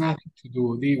it has nothing to do.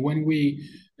 When we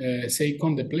say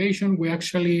contemplation, we're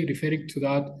actually referring to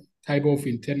that type of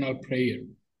internal prayer.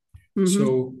 Mm-hmm.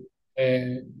 So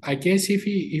I guess if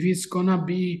it's gonna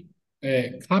be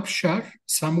captured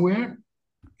somewhere,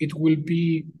 it will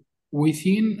be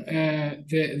within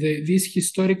this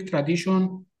historic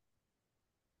tradition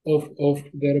of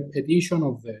the repetition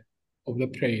of the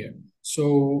prayer.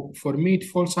 So for me, it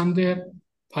falls under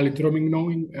palindromic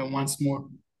knowing once more.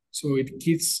 So it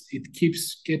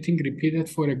keeps getting repeated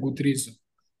for a good reason.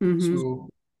 Mm-hmm. So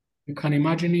you can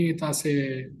imagine it as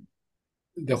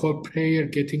the whole prayer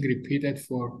getting repeated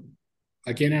for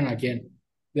again and again.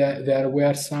 There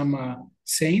were some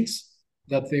saints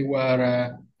that they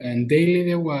were and daily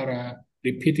they were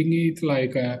repeating it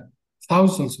like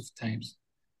thousands of times.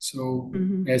 So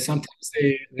Mm-hmm. sometimes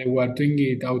they were doing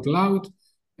it out loud.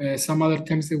 Some other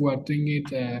times they were doing it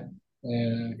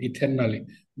eternally.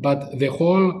 But the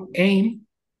whole aim,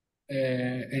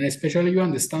 and especially you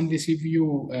understand this if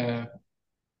you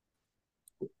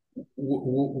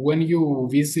when you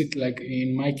visit, like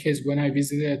in my case, when I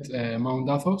visited Mount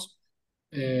Athos,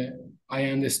 uh, I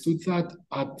understood that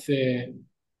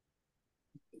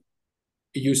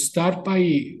you start by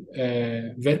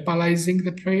verbalizing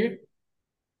the prayer,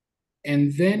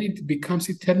 and then it becomes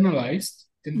eternalized,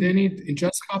 and then it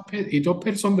just happens. It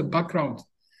opens on the background,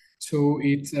 so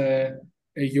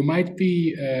you might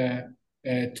be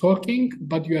talking,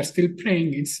 but you are still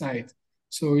praying inside.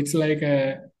 So it's like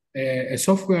a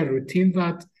software routine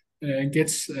that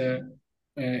gets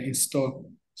installed.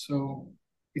 So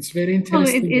it's very Well,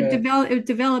 interesting. it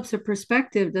develops a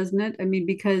perspective, doesn't it? I mean,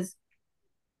 because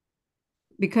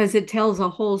it tells a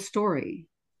whole story,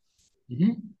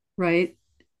 Mhm, right?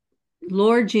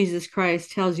 Lord Jesus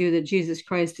Christ tells you that Jesus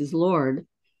Christ is Lord.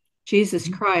 Jesus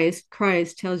mhm,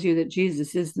 Christ tells you that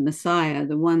Jesus is the Messiah,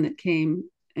 the one that came,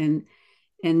 and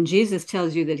Jesus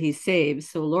tells you that he saves.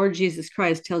 So Lord Jesus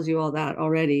Christ tells you all that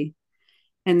already.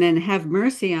 And then have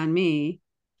mercy on me.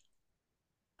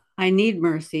 I need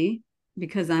mercy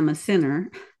because I'm a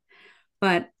sinner.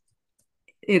 But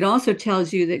it also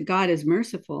tells you that God is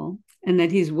merciful and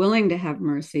that he's willing to have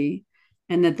mercy,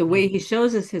 and that the way mhm. he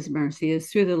shows us his mercy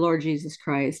is through the Lord Jesus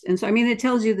Christ. And so, I mean, it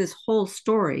tells you this whole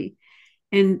story.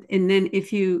 And then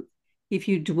if you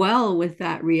dwell with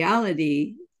that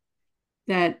reality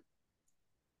that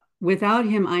without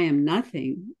him I am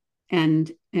nothing,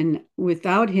 and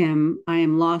without him I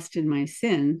am lost in my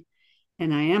sin,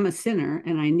 and I am a sinner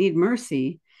and I need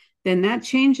mercy, then that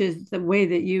changes the way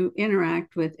that you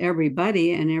interact with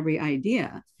everybody and every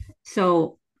idea.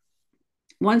 So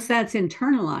once that's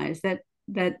internalized,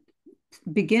 that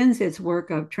begins its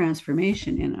work of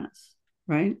transformation in us,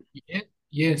 right? Yeah,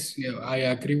 yes, yeah, I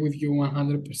agree with you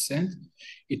 100%.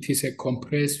 It is a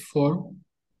compressed form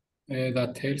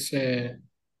that tells uh,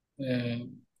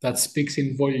 that speaks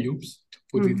in volumes, to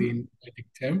put it Mm-hmm. in poetic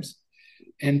terms,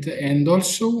 and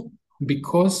also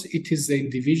because it is the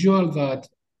individual that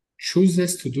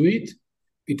chooses to do it.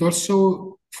 It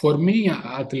also, for me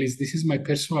at least, this is my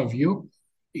personal view.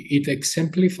 It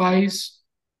exemplifies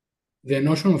the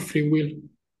notion of free will,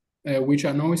 which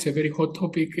I know is a very hot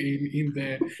topic in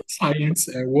the science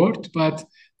world, but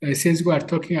since we are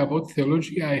talking about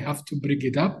theology, I have to bring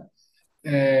it up.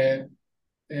 Uh,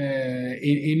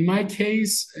 in my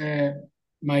case,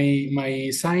 my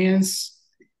science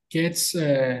gets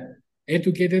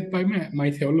educated by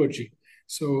my theology.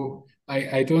 So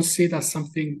I don't see it as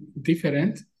something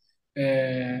different.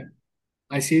 Uh,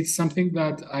 I see it something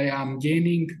that I am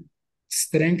gaining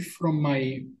strength from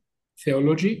my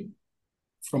theology,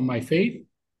 from my faith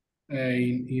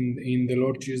in the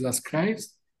Lord Jesus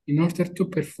Christ, in order to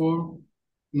perform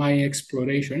my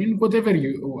exploration in whatever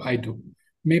I do.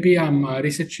 Maybe I'm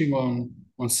researching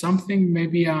on something.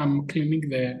 Maybe I'm cleaning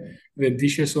the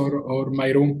dishes or my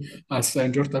room, as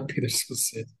Jordan Peterson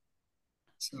said.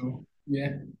 So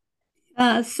yeah.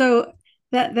 So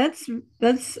that's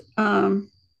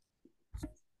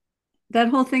that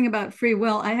whole thing about free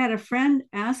will. I had a friend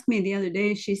ask me the other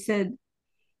day. She said,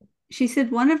 she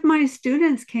said, one of my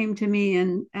students came to me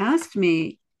and asked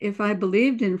me if I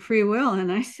believed in free will.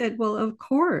 And I said, well, of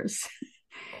course.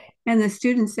 And the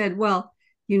student said, well,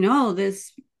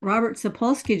 this Robert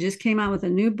Sapolsky just came out with a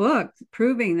new book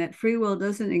proving that free will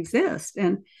doesn't exist.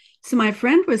 And so my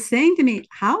friend was saying to me,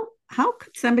 how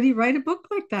could somebody write a book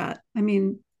like that? I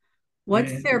mean,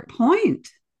 what's Yeah, their point?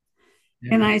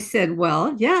 And yeah, I said,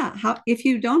 well, yeah, if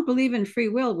you don't believe in free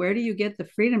will, where do you get the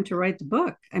freedom to write the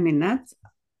book? I mean, that's,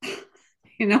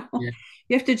 you know, yeah,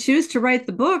 you have to choose to write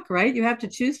the book, right? You have to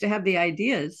choose to have the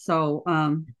ideas. So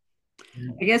yeah.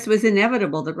 I guess it was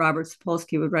inevitable that Robert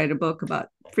Sapolsky would write a book about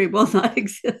free will not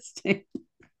existing.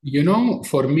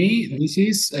 For me, this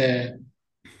is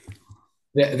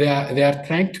they are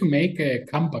trying to make a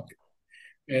comeback.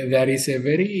 There is a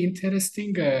very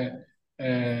interesting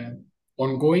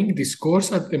ongoing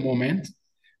discourse at the moment,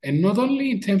 and not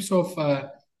only in terms of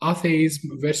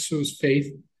atheism versus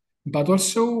faith, but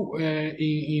also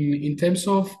in terms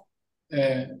of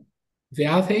uh, the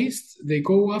atheists. They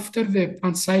go after the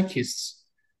panpsychists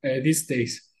these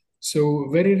days. So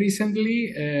very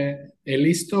recently, a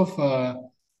list of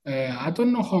I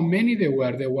don't know how many there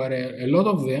were. There were a lot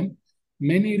of them.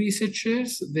 Many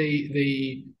researchers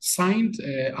they signed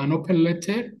an open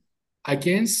letter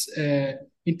against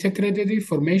integrated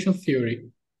information theory.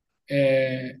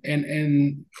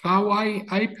 And how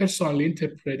I personally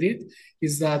interpret it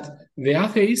is that the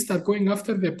atheists are going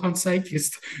after the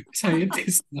panpsychist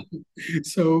scientists.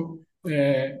 So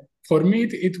for me,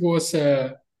 it was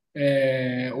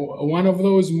one of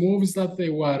those moves that they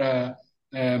were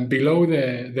below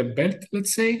the belt,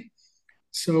 let's say.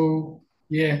 So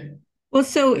yeah, Well,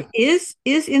 so is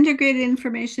integrated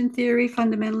information theory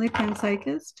fundamentally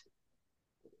panpsychist?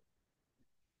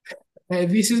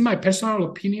 this is my personal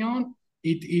opinion.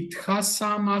 It has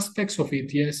some aspects of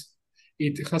it, yes.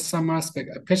 It has some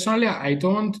aspect. Personally, I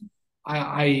don't.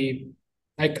 I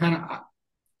I can.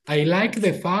 I like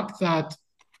the fact that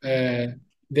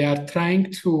they are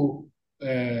trying to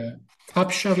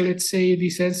capture, let's say,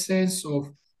 this essence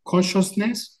of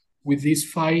consciousness with this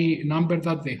phi number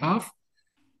that they have.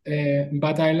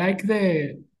 But I like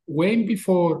the way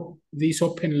before this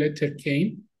open letter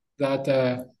came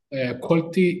that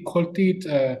called it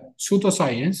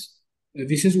pseudoscience.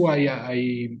 This is why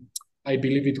I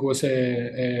believe it was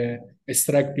a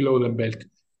strike below the belt.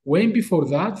 Way before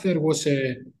that, there was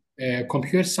a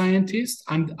computer scientist,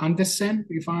 and Anderson,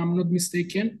 if I'm not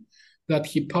mistaken, that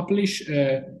he published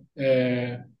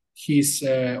his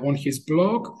on his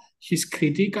blog his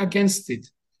critique against it.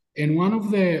 And one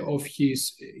of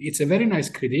his, it's a very nice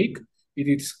critique. It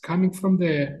is coming from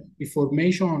the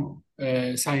information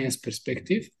science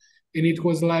perspective, and it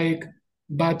was like,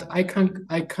 but I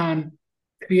can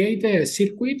create a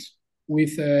circuit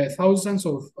with thousands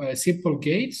of simple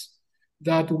gates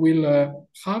that will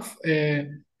have a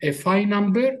phi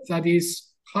number that is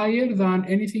higher than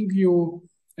anything you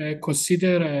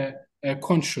consider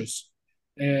conscious.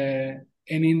 And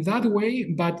in that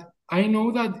way, but I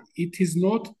know that it is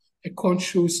not a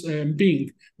conscious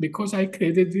being because I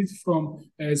created it from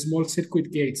small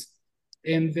circuit gates.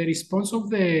 And the response of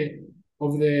the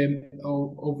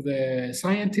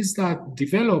scientists that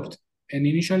developed and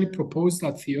initially proposed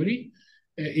that theory,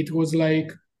 it was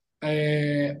like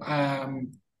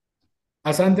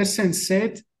as Anderson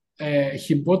said,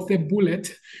 he bought the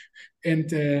bullet and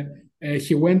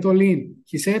he went all in.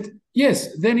 He said,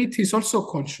 yes, then it is also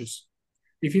conscious.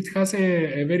 If it has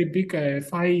a very big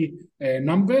phi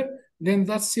number, then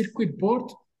that circuit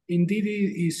board indeed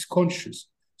is conscious.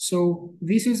 So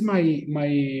this is my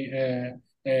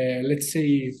let's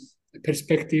say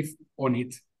perspective on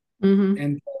it. Mm-hmm.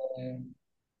 And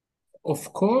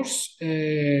of course,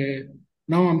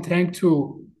 now I'm trying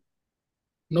to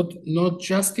not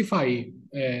justify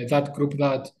that group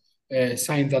that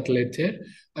signed that letter.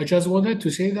 I just wanted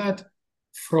to say that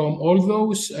from all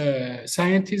those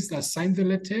scientists that signed the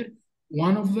letter,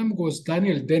 one of them was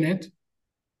Daniel Dennett,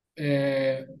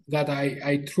 that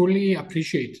I truly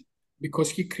appreciate because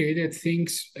he created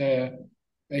things.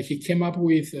 He came up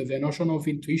with the notion of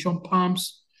intuition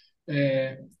pumps.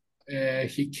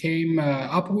 He came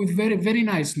up with very very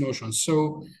nice notions.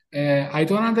 So I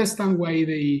don't understand why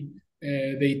they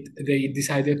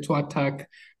decided to attack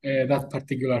that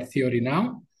particular theory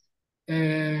now.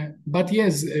 But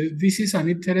yes, this is an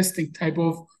interesting type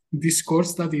of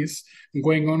discourse that is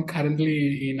going on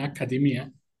currently in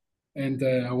academia, and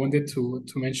I wanted to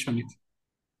mention it.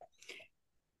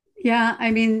 Yeah,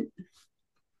 I mean,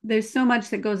 there's so much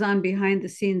that goes on behind the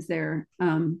scenes there.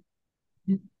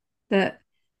 That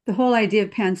the whole idea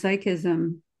of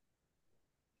panpsychism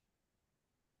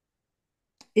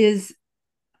is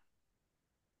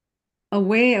a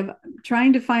way of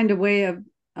trying to find a way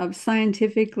of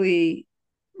scientifically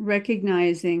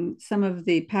recognizing some of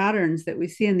the patterns that we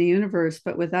see in the universe,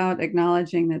 but without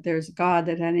acknowledging that there's a God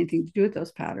that had anything to do with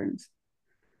those patterns.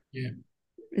 Yeah.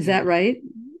 Is Yeah. that right?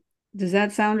 Does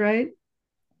that sound right?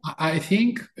 I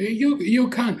think you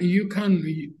can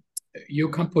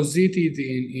posit it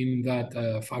in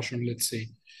that fashion, let's say.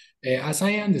 As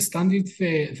I understand it,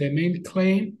 the main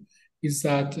claim is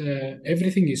that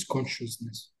everything is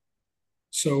consciousness.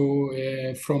 So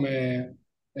from a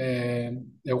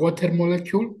water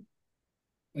molecule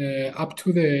up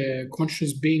to the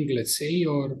conscious being, let's say,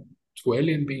 or to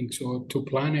alien beings, or to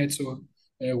planets, or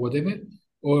whatever,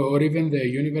 or even the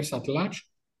universe at large,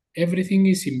 everything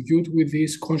is imbued with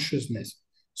this consciousness.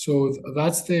 So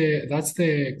that's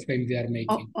the claim they are Oh,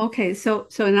 making. okay. So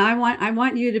now I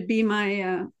want you to be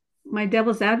my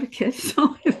devil's advocate.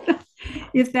 So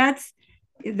if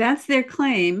that's their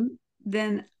claim,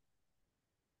 then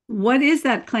what does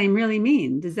that claim really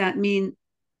mean? Does that mean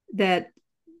that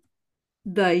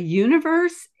the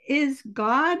universe is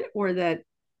God, or that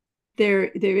there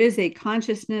is a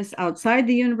consciousness outside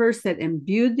the universe that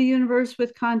imbued the universe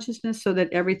with consciousness so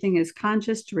that everything is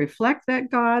conscious to reflect that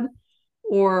God,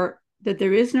 or that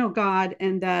there is no God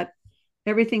and that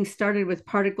everything started with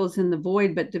particles in the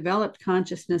void but developed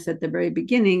consciousness at the very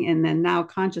beginning, and then now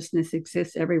consciousness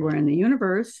exists everywhere in the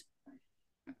universe?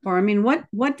 Or I mean,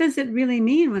 what does it really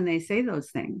mean when they say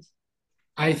those things?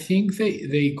 I think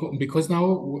because now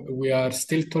we are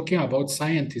still talking about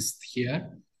scientists here.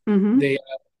 Mm-hmm.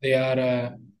 They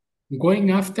are going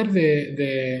after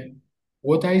the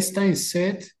what Einstein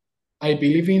said. I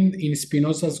believe in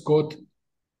Spinoza's God.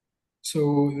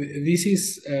 So this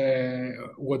is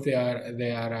what they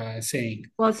are saying,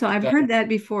 Well, so I've that heard that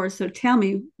before. So tell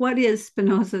me, what is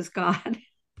Spinoza's God?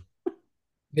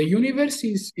 the universe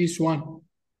is one.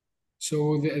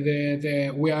 So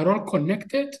we are all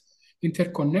connected,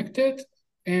 interconnected,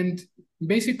 and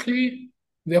basically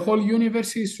the whole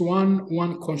universe is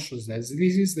one consciousness.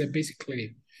 This is the basic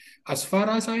claim. As far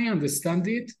as I understand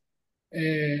it,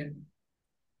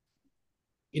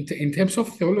 in terms of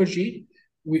theology,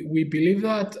 we believe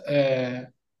that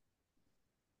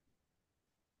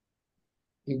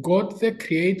God, the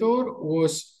creator,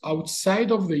 was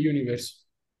outside of the universe.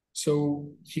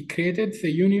 So he created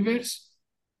the universe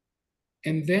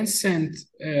and then sent,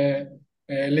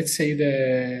 let's say,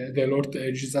 the Lord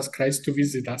Jesus Christ to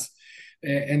visit us.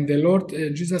 And the Lord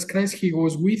Jesus Christ, he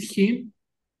was with him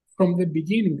from the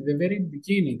beginning, the very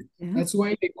beginning. Yeah. That's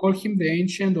why they call him the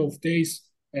Ancient of Days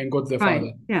and God the Right.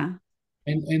 Father. Yeah.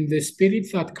 And the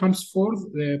spirit that comes forth,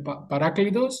 the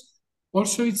Parakletos,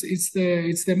 also it's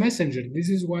the messenger. This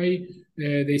is why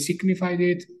they signified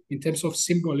it in terms of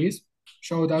symbolism.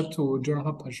 Shout out to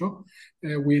Jonathan Pacho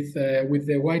with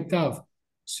the white dove.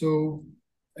 So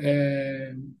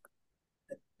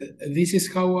this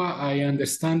is how I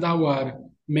understand our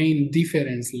main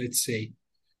difference. Let's say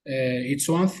it's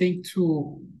one thing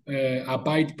to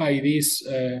abide by this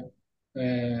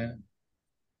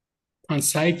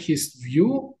panpsychist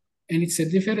view, and it's a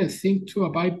different thing to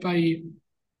abide by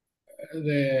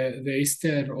the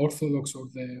Eastern Orthodox or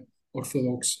the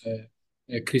Orthodox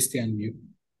Christian view.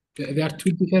 There are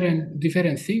two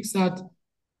different things that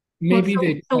Well, maybe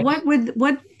they so what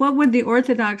would the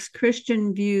Orthodox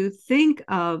Christian view think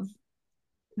of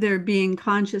there being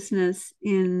consciousness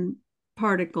in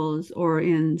particles or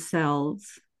in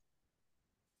cells?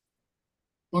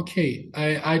 okay.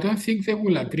 I don't think they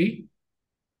will agree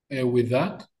with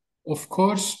that. Of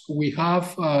course, we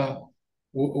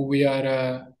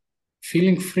are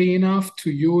feeling free enough to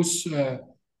use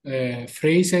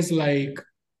phrases like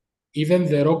even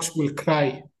the rocks will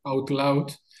cry out loud,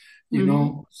 you Mm-hmm.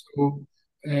 know. So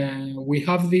we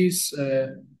have this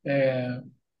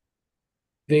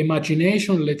the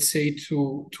imagination, let's say,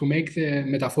 to make the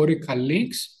metaphorical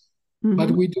links, but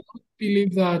Mm-hmm. we do not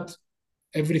believe that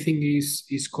everything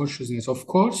is consciousness. Of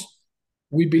course,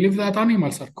 we believe that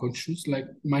animals are conscious, like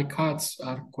my cats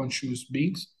are conscious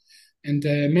beings, and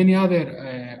many other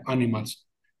animals.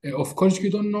 Of course, you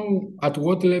don't know at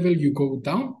what level you go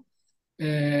down,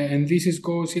 and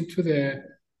goes into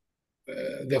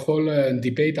the whole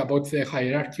debate about the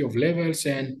hierarchy of levels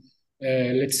and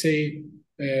let's say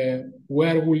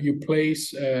where will you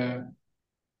place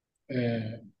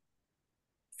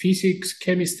physics,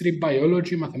 chemistry,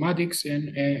 biology, mathematics,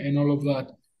 and all of that.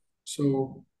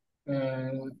 So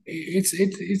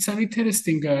it's an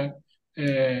interesting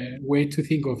way to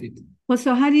think of it. Well,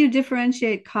 so how do you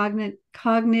differentiate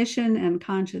cognition and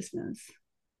consciousness?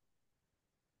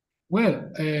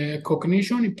 Well,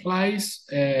 cognition implies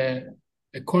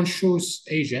a conscious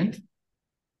agent.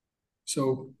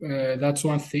 So that's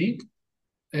one thing.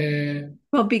 Okay,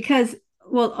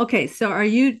 so are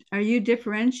you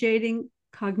differentiating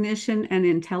cognition and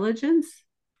intelligence,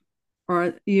 or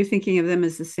are you thinking of them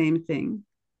as the same thing?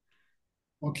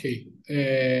 Okay.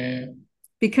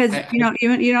 Because I,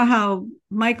 you know how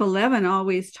Michael Levin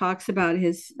always talks about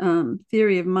his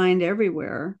theory of mind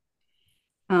everywhere,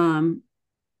 um,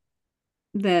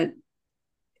 that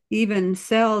even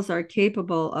cells are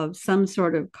capable of some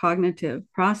sort of cognitive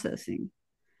processing.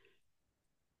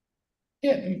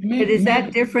 yeah, But is that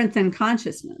maybe, different than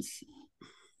consciousness?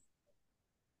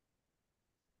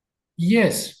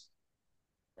 yes.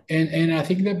 And I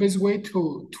think the best way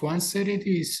to answer it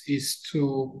is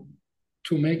to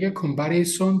make a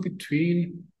comparison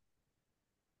between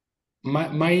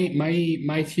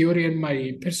my theory and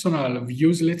my personal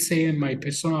views, let's say, and my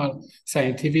personal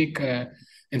scientific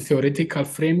and theoretical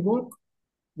framework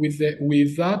with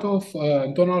that of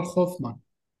Donald Hoffman.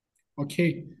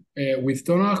 Okay, with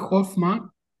Donald Hoffman,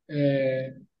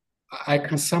 I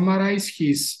can summarize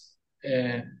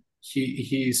uh,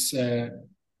 his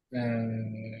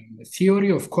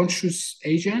theory of conscious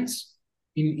agents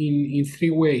in three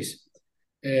ways.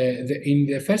 In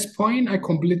the first point, I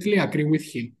completely agree with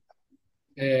him.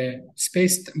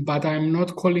 Space, but I'm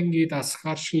not calling it as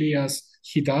harshly as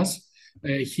he does.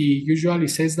 He usually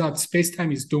says that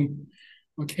space-time is doomed.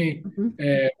 Okay, Mhm.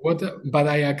 but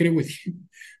I agree with him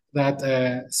that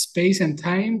space and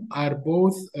time are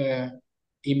both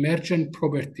emergent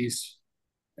properties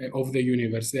of the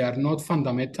universe. They are not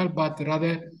fundamental, but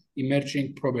rather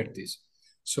emerging properties.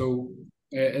 So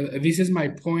this is my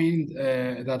point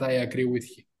that I agree with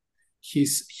him.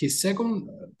 His second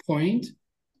point,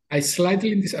 I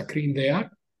slightly disagree there.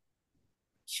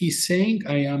 He's saying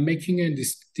I am making a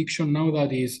distinction now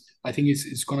that is, I think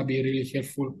it's going to be really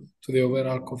helpful to the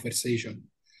overall conversation.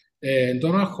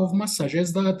 Donald Hoffman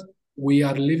suggests that we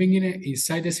are living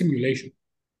inside a simulation.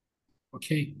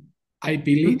 Okay, I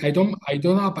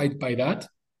don't abide by that.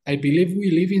 I believe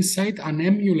we live inside an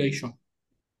emulation.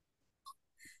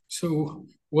 So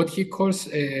what he calls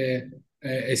the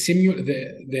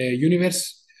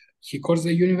universe, he calls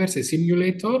the universe a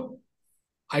simulator.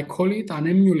 I call it an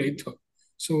emulator.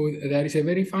 So there is a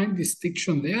very fine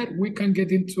distinction there. We can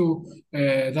get into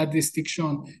that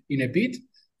distinction in a bit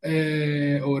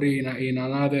or in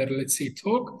another, let's say,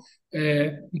 talk.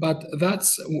 But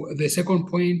that's the second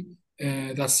point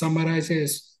that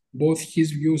summarizes both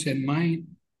his views and mine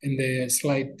and the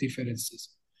slight differences.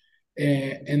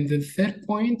 And the third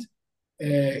point,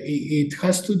 it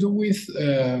has to do with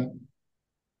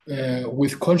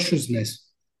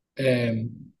consciousness.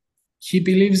 He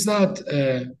believes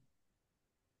that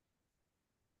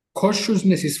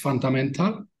consciousness is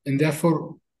fundamental and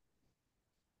therefore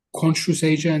conscious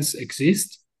agents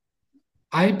exist.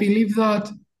 I believe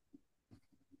that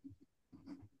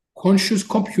conscious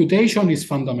computation is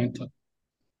fundamental.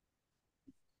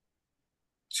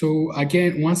 So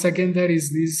again, once again, there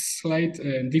is this slight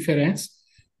difference,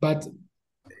 but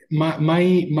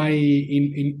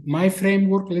in my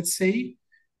framework, let's say,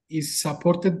 is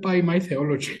supported by my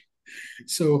theology.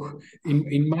 So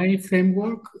in my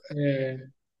framework,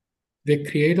 the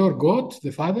creator God,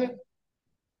 the Father,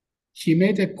 he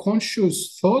made a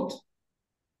conscious thought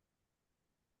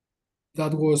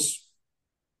that was,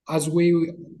 as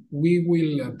we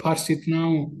will parse it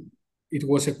now, it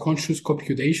was a conscious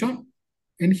computation,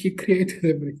 and he created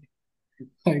everything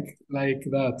like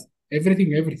that,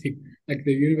 everything, like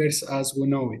the universe as we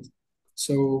know it.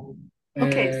 So,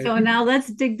 Okay, so now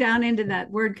let's dig down into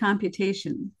that word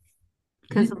computation,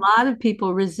 because a mhm, lot of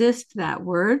people resist that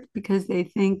word because they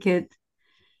think it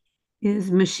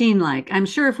is machine-like. I'm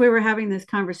sure if we were having this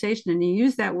conversation and you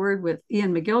use that word with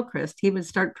Ian McGilchrist, he would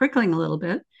start prickling a little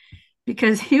bit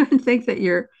because he would think that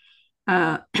you're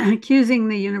accusing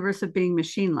the universe of being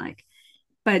machine-like.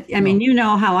 But I mean, no, you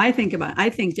know how I think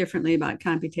differently about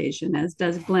computation, as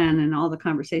does Glenn and all the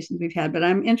conversations we've had. But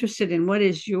I'm interested in what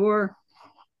is your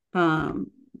um,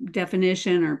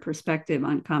 definition or perspective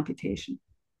on computation.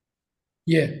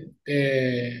 yeah.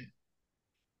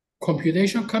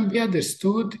 Computation can be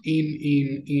understood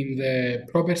in the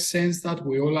proper sense that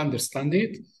we all understand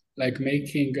it, like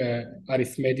making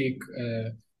arithmetic,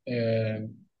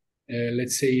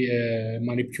 let's say,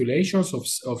 manipulations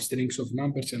of strings of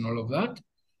numbers and all of that.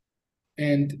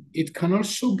 And it can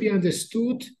also be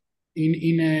understood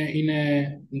in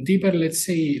a deeper, let's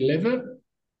say, level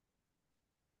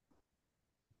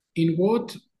in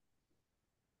what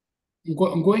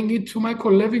going into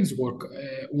Michael Levin's work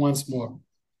once more.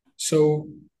 So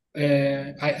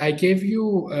I gave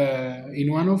you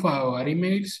in one of our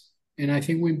emails, and I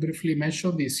think we briefly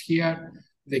mentioned this here,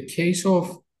 the case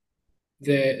of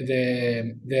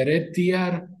the red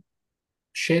deer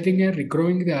shedding and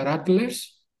regrowing their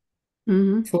antlers.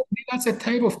 Mm-hmm. For me, that's a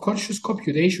type of conscious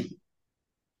computation.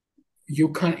 You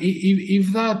can,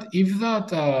 if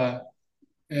that,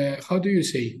 how do you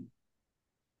say?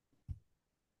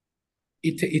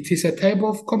 It is a type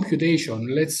of computation.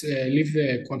 Let's leave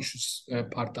the conscious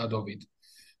part out of it.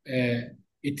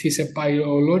 It is a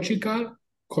biological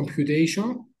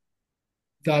computation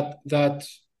that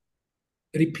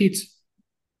repeats,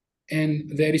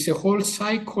 and there is a whole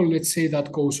cycle, let's say,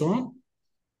 that goes on,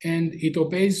 and it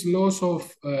obeys laws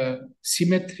of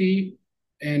symmetry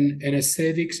and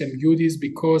aesthetics and beauties,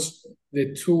 because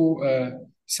the two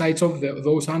sides of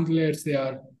those antlers, they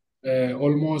are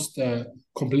almost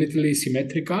completely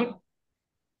symmetrical,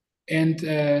 and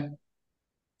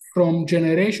from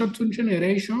generation to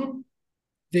generation,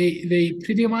 they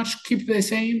pretty much keep the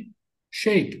same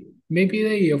shape. Maybe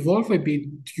they evolve a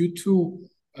bit due to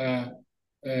uh,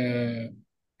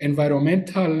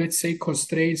 environmental, let's say,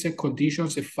 constraints and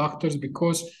conditions and factors,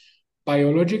 because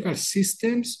biological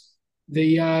systems,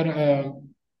 they are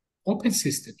open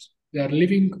systems. They are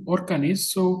living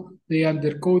organisms, so they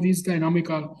undergo this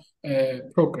dynamical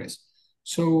progress.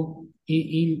 So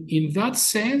in that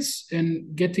sense,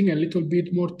 and getting a little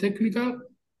bit more technical,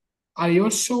 I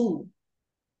also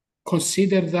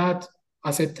consider that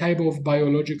as a type of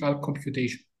biological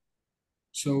computation.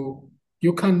 So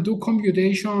you can do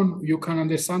computation, you can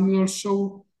understand it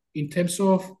also in terms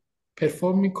of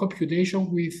performing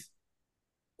computation with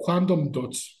quantum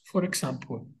dots, for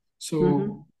example.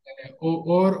 Mm-hmm.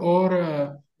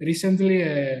 So, recently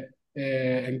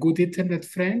a good internet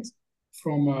friend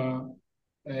from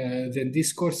the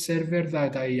Discord server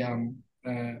that I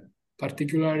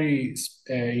particularly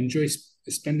enjoy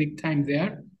spending time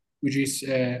there, which is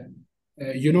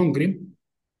Grim.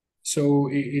 So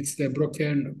it's the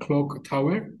Broken Clock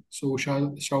Tower. So shout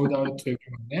out to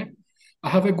everyone there. I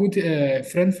have a good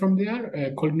friend from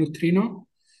there called Neutrino,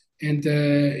 and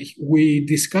we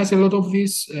discuss a lot of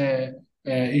these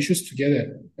issues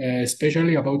together,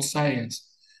 especially about science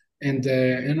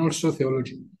and also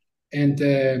theology. And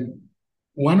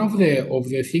one of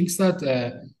the things that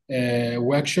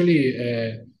we actually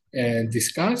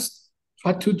discussed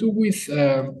had to do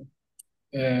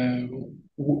uh,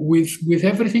 with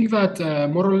everything that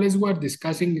more or less we're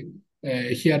discussing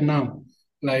here now,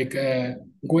 like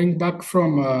going back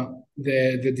from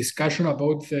the discussion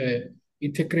about the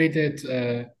integrated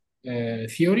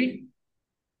theory,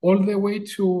 all the way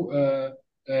to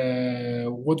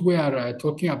what we are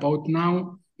talking about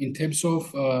now in terms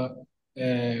of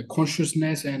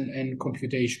consciousness and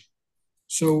computation.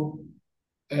 So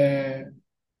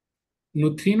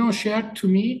Neutrino shared to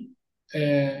me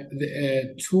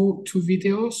two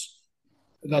videos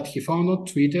that he found on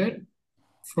Twitter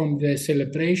from the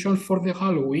celebration for the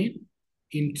Halloween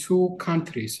in two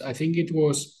countries. I think it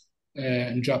was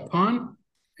Japan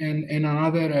and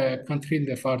another country in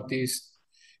the Far East.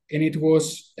 And it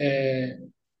was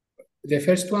the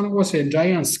first one was a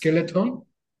giant skeleton,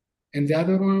 and the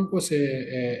other one was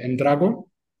a dragon,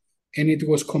 and it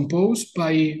was composed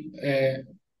by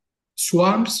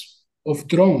swarms of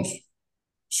drones.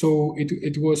 So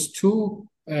it was two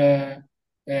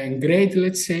great,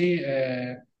 let's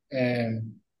say,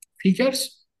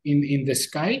 figures in the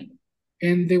sky,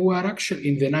 and they were actually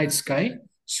in the night sky.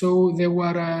 So they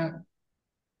were,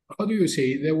 how do you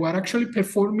say, they were actually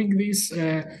performing this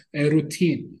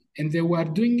routine, and they were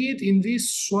doing it in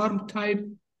this swarm type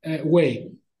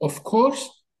way. Of course,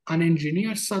 an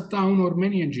engineer sat down, or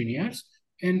many engineers,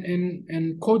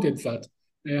 and coded that,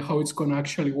 how it's going to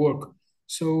actually work.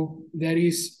 So there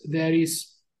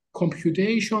is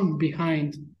computation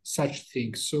behind such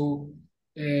things. So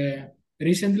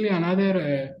recently,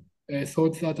 another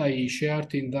thought that I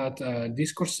shared in that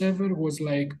Discord server was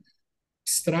like,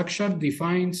 structure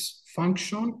defines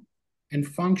function, and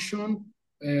function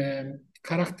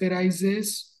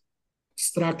characterizes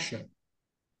structure.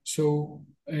 So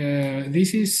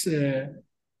this is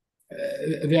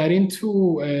they are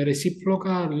into a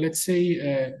reciprocal, let's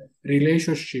say,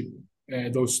 relationship,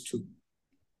 those two.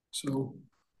 So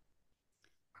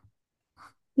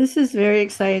This is very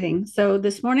exciting. So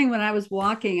this morning when I was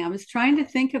walking, I was trying to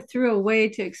think of through a way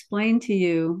to explain to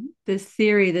you this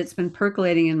theory that's been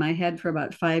percolating in my head for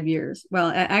about 5 years.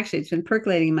 Well, actually, it's been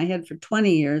percolating in my head for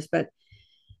 20 years, but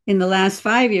in the last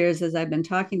 5 years, as I've been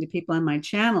talking to people on my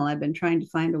channel, I've been trying to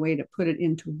find a way to put it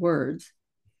into words.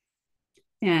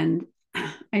 And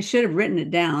I should have written it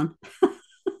down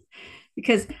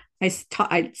because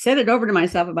I said it over to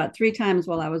myself about 3 times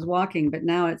while I was walking, but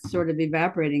now it's sort of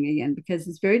evaporating again because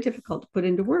it's very difficult to put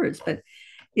into words. But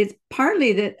it's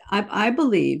partly that I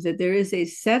believe that there is a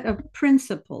set of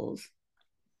principles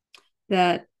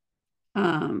that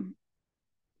um,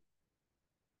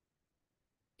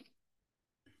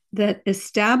 that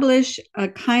establish a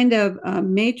kind of a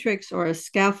matrix or a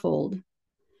scaffold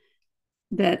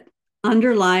that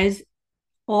underlies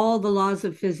all the laws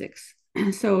of physics.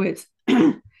 So it's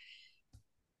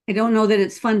I don't know that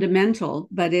it's fundamental,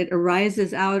 but it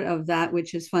arises out of that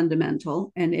which is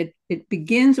fundamental, and it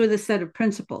begins with a set of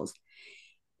principles.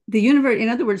 The universe, in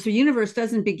other words, the universe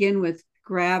doesn't begin with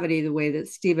gravity the way that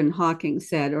Stephen Hawking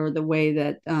said, or the way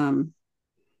that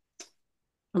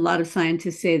a lot of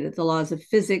scientists say that the laws of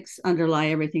physics underlie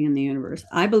everything in the universe.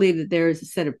 I believe that there is a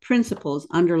set of principles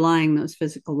underlying those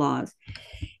physical laws,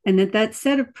 and that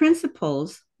set of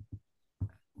principles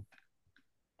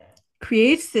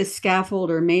creates this scaffold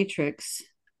or matrix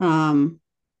in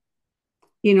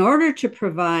order to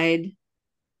provide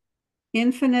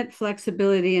infinite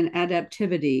flexibility and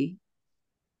adaptivity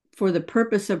for the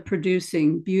purpose of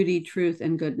producing beauty, truth,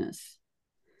 and goodness.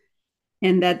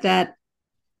 And that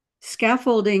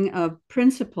scaffolding of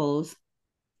principles,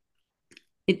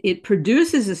 it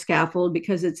produces a scaffold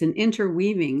because it's an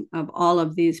interweaving of all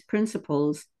of these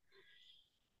principles,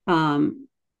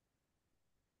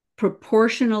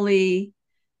 proportionally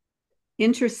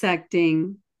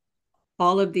intersecting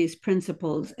all of these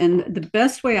principles. And the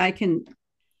best way I can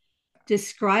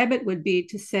describe it would be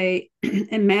to say,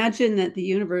 imagine that the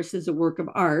universe is a work of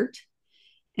art,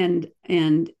 and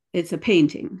it's a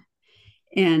painting,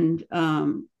 and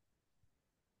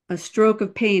a stroke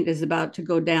of paint is about to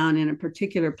go down in a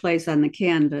particular place on the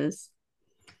canvas.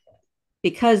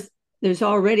 Because there's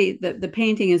already the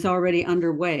painting is already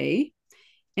underway,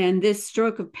 and this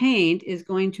stroke of paint is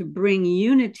going to bring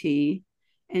unity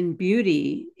and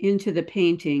beauty into the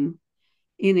painting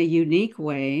in a unique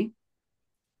way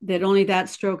that only that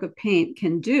stroke of paint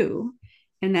can do.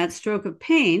 And that stroke of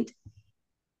paint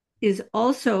is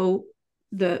also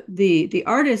the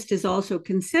artist is also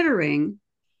considering,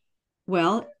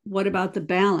 well, what about the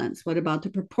balance? What about the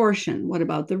proportion? What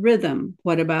about the rhythm?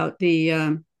 What about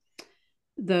the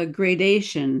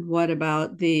gradation? What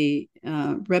about the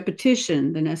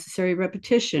repetition, the necessary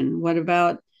repetition? What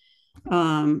about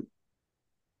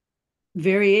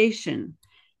variation?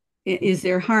 Is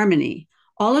there harmony?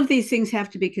 All of these things have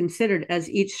to be considered as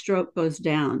each stroke goes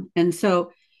down. And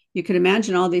so you can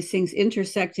imagine all these things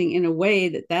intersecting in a way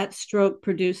that that stroke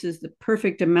produces the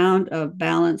perfect amount of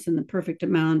balance and the perfect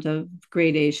amount of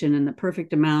gradation and the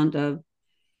perfect amount of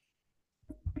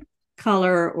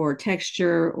color or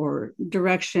texture or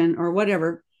direction or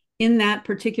whatever in that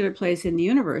particular place in the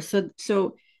universe.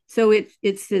 So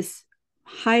it's this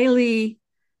highly,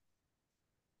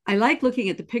 I like looking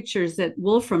at the pictures that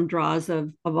Wolfram draws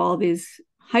of all these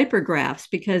hypergraphs,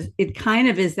 because it kind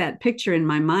of is that picture in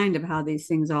my mind of how these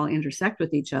things all intersect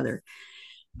with each other.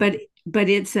 But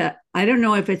it's I don't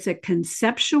know if it's a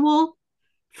conceptual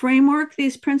framework,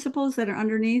 these principles that are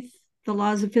underneath the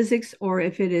laws of physics, or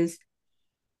if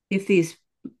these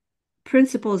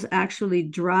principles actually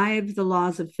drive the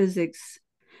laws of physics,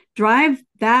 drive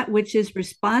that which is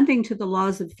responding to the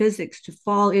laws of physics to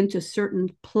fall into certain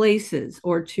places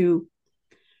or to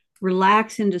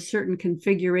relax into certain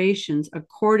configurations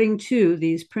according to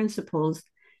these principles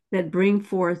that bring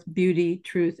forth beauty,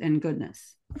 truth, and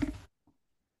goodness.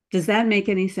 Does that make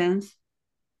any sense?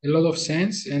 A lot of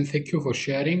sense, and thank you for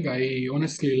sharing. I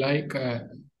honestly like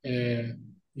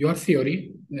your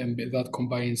theory that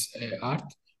combines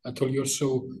art. I told you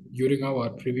also during our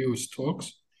previous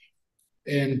talks,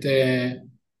 and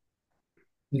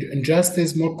just a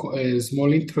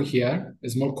small intro here, a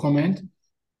small comment.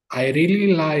 I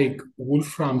really like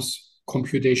Wolfram's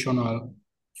computational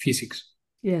physics.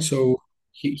 Yes. So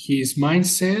his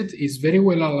mindset is very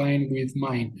well aligned with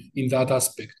mine in that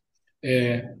aspect.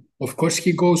 Of course,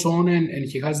 he goes on and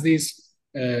he has this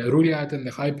Rulliad and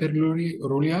the hyper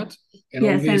Rulliad and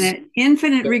all Yes, and this. an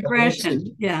infinite The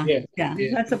regression. Yeah, yeah, yeah,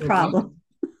 yeah, that's a all of that. problem.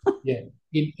 Yeah,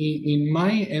 in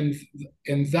my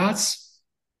and that's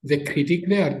the critique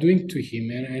they are doing to him,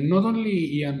 and not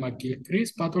only Ian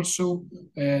McGilchrist, but also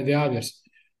the others.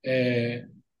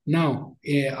 Now,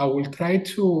 I will try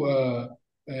to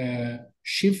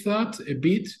shift that a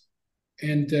bit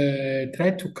and try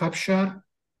to capture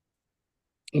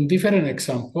a different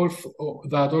example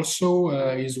that also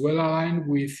is well aligned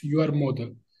with your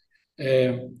model.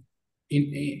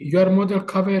 Your model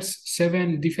covers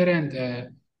 7 different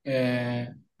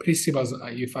principles,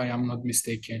 if I am not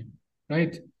mistaken,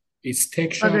 right? It's Well,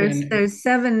 texture and there's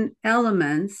 7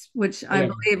 elements, which I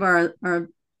element. believe are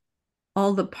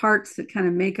all the parts that kind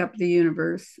of make up the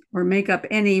universe or make up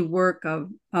any work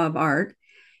of art.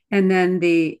 and then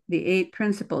the eight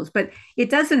principles. But it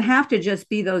doesn't have to just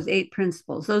be those eight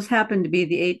principles. Those happen to be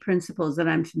the eight principles that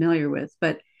I'm familiar with.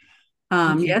 But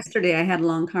Okay. yesterday I had a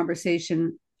long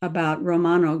conversation about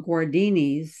Romano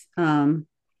Guardini's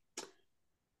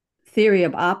theory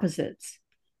of opposites.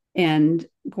 And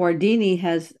Guardini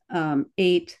has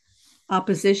eight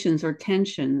oppositions or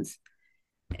tensions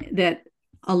that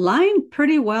align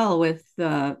pretty well with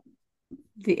the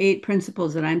eight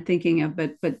principles that I'm thinking of,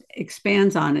 but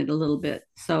expands on it a little bit.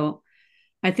 So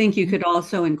I think you could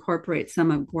also incorporate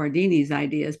some of Guardini's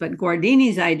ideas, but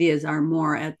Guardini's ideas are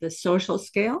more at the social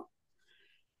scale.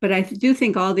 But I do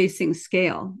think all these things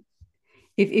scale.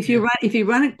 If you Yeah. run if you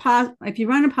run it if you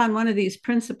run upon one of these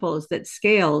principles that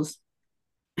scales,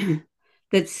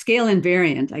 that scale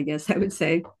invariant, I guess I would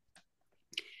say,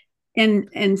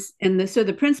 so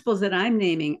the principles that I'm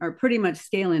naming are pretty much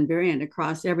scale invariant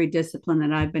across every discipline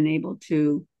that I've been able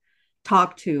to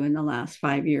talk to in the last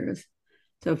 5 years.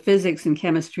 So physics and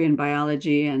chemistry and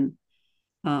biology and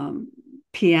um,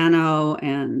 piano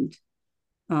and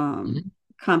um, Mhm.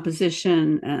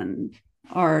 composition and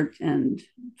art and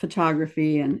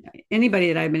photography and anybody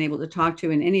that I've been able to talk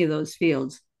to in any of those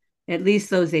fields, at least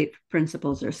those eight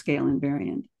principles are scale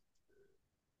invariant.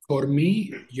 For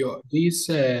me, these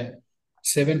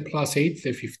 7 plus 8,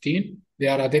 the 15, they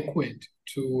are adequate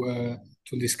to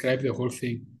describe the whole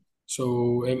thing.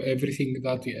 So everything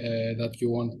that you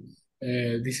want.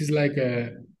 This is like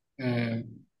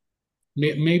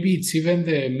maybe it's even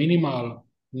the minimal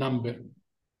number,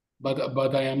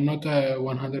 but I am not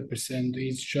 100%.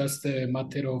 It's just a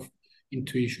matter of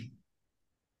intuition.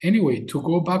 Anyway, to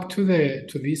go back to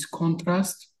this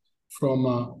contrast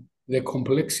from the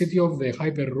complexity of the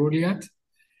hyperroliad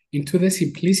into the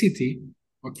simplicity,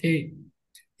 okay,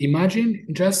 imagine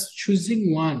just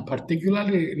choosing one,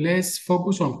 particularly let's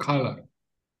focus on color,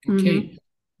 Mm-hmm. okay.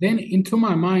 Then into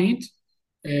my mind,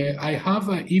 I have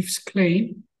Yves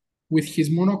Klein with his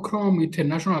monochrome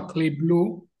international clay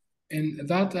blue and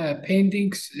that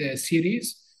paintings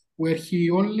series where he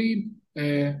only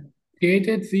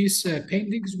created these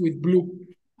paintings with blue.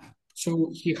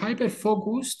 So he hyper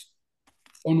focused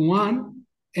on one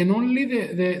and only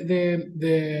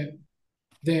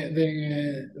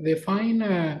the fine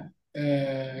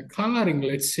coloring,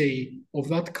 let's say, of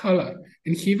that color.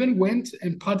 And he even went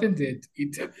and patented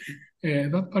it,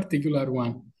 that particular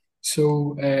one.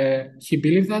 So he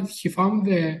believed that he found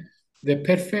the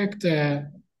perfect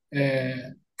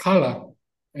color.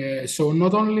 So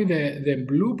not only the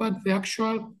blue, but the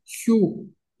actual hue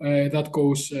that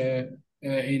goes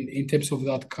in terms of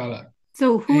that color.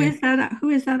 So And who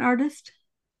is that artist?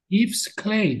 Yves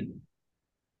Klein,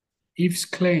 Yves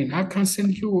Klein, I can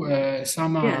send you Yes.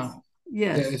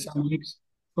 Yes. some links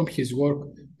from his work.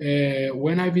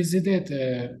 When I visited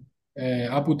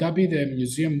Abu Dhabi, the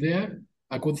museum there,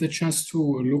 I got the chance to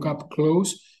look up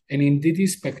close, and indeed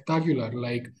it's spectacular.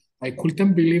 Like I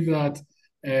couldn't believe that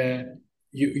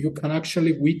you can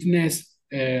actually witness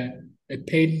a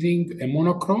painting, a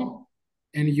monochrome,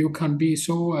 and you can be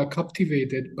so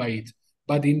captivated by it.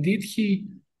 But indeed, he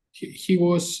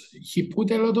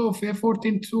put a lot of effort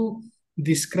into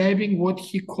describing what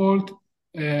he called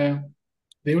the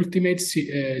ultimate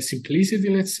simplicity,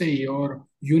 let's say, or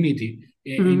unity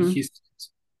in Mm-hmm. his.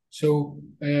 So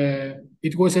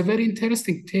it was a very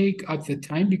interesting take at the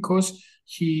time because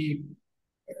he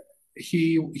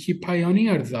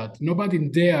pioneered that. Nobody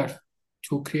dared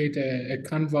to create a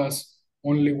canvas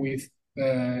only with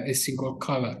a single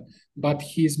color. But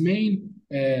his main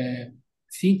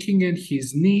thinking and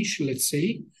his niche, let's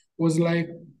say, was like,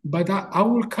 but I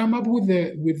will come up with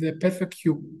the perfect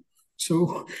hue.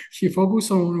 So he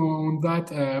focused on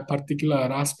that particular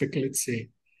aspect, let's say.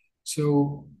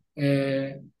 So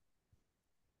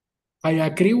I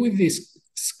agree with this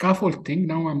scaffolding.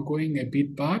 Now I'm going a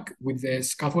bit back with the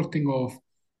scaffolding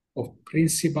of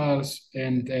principles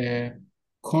and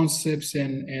concepts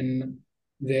and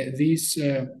this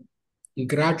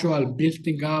gradual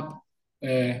building up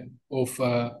uh, of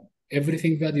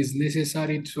everything that is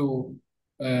necessary to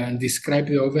describe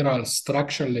the overall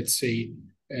structure, let's say,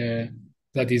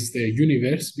 that is the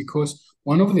universe. Because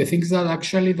one of the things that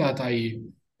actually that I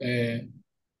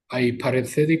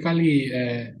parenthetically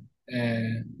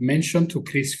mentioned to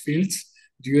Chris Fields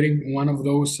during one of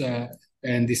those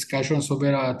discussions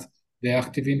over at the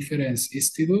Active Inference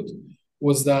Institute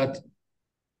was that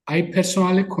I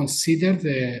personally consider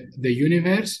the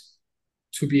universe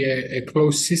to be a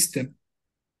closed system.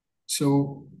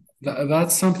 So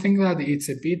that's something that it's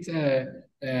a bit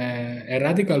a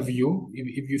radical view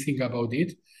if you think about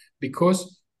it,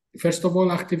 because first of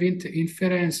all, active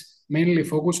inference mainly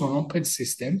focus on open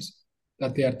systems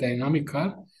that they are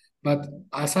dynamical, But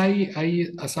as I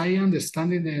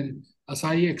understand it and as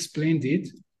I explained it,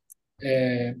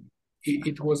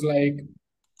 it was like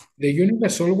the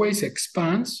universe always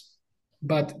expands,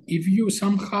 but if you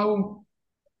somehow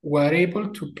were able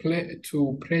to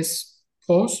press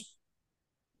pause,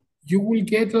 you will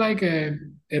get like a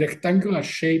rectangular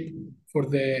shape for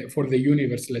the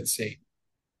universe, let's say.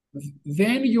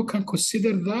 Then you can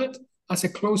consider that as a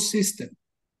closed system.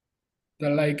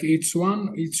 That like it's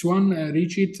one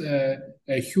rigid,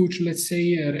 a huge, let's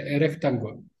say, a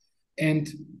rectangle. And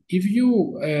if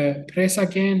you press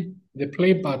again the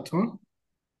play button,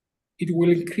 it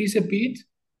will increase a bit.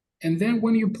 And then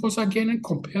when you pause again and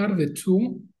compare the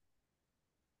two,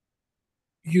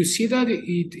 you see that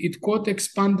it got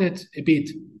expanded a bit.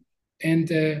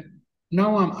 And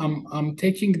now I'm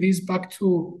taking this back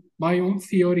to my own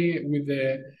theory with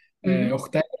the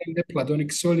octaedron and the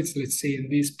Platonic solids, let's say, in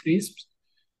these prisms.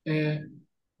 Uh,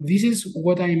 this is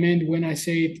what I meant when I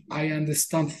said I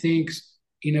understand things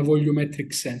in a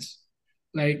volumetric sense.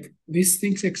 Like these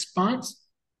things expand,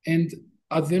 and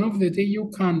at the end of the day,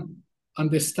 you can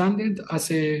understand it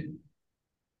as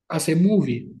a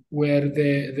movie where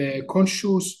the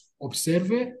conscious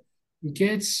observer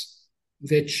gets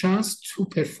the chance to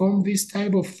perform this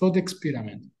type of thought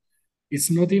experiment. It's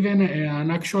not even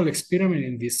an actual experiment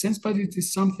in this sense, but it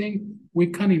is something we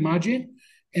can imagine.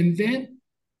 And then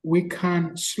we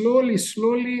can slowly,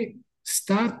 slowly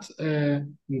start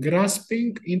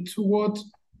grasping into what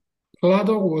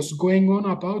Plato was going on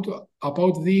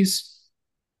about these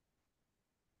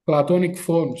Platonic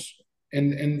forms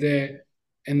and the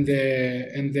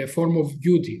form of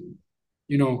beauty,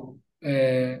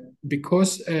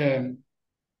 because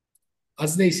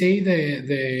as they say,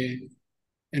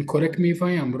 and correct me if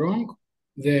I am wrong,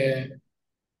 the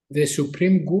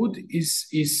supreme good is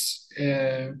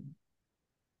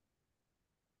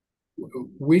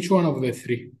which one of the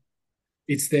three?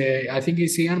 I think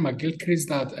it's Ian McGilchrist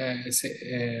that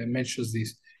mentions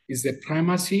this. Is the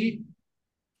primacy?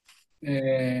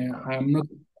 I'm not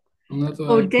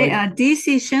quite.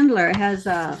 DC Schindler has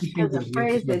a Yes,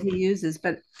 phrase that he uses,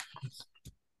 but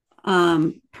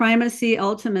primacy,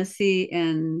 ultimacy,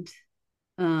 and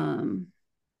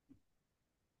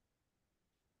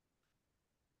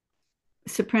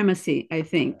supremacy, I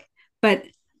think. But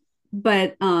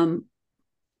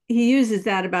he uses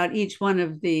that about each one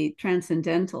of the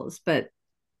transcendentals, but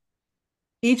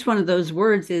each one of those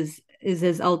words is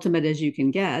as ultimate as you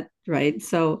can get, right?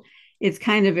 So it's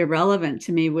kind of irrelevant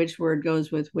to me which word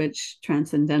goes with which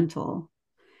transcendental,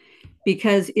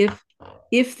 because if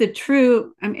the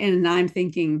true, and I'm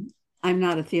thinking, I'm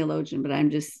not a theologian, but I'm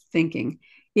just thinking,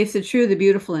 if the true, the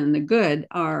beautiful, and the good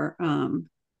are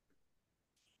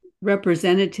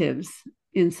representatives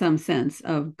in some sense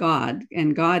of God,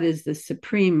 and God is the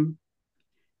supreme.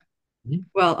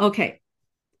 Well, okay.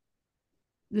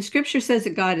 The scripture says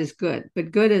that God is good,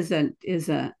 but good is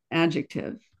an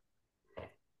adjective.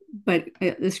 But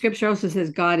the scripture also says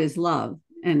God is love,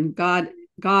 and God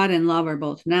and love are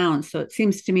both nouns. So it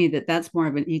seems to me that that's more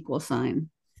of an equal sign,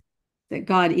 that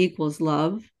God equals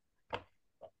love,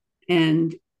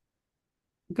 and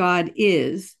God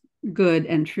is good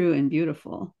and true and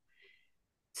beautiful.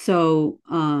 So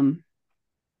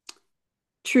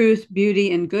truth,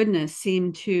 beauty, and goodness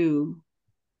seem to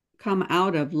come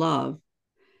out of love.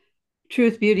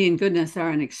 Truth, beauty, and goodness are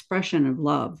an expression of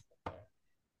love.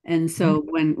 And so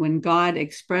when God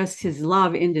expressed his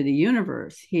love into the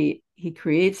universe, he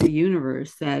creates a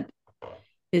universe that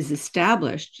is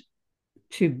established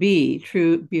to be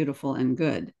true, beautiful, and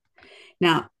good.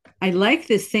 Now, I like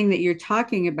this thing that you're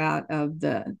talking about of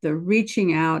the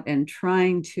reaching out and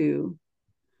trying to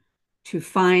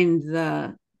find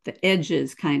the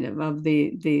edges kind of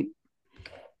the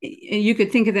you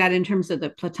could think of that in terms of the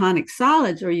Platonic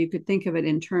solids, or you could think of it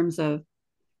in terms of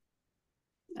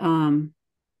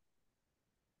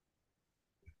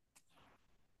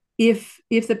if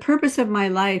the purpose of my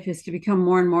life is to become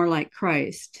more and more like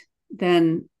Christ,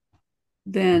 then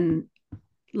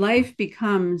life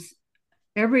becomes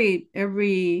every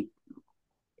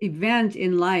event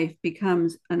in life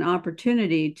becomes an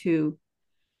opportunity to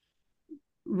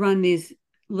run these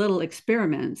little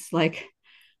experiments. Like,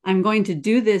 I'm going to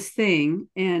do this thing,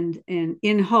 and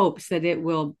in hopes that it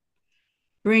will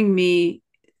bring me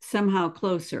somehow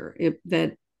closer.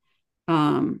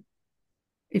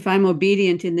 If I'm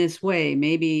obedient in this way,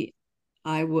 maybe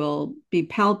I will be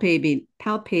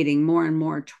palpating more and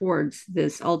more towards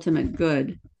this ultimate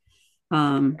good.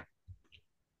 I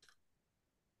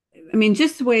mean,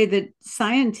 just the way that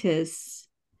scientists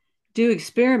do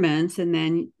experiments, and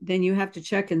then you have to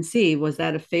check and see, was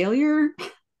that a failure?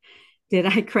 did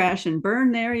I crash and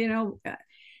burn there?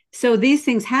 So these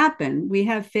things happen. We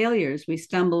have failures. We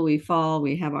stumble, we fall,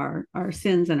 we have our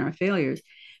sins and our failures.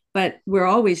 But we're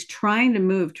always trying to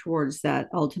move towards that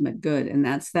ultimate good. And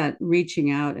that's that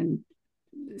reaching out and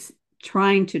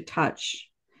trying to touch,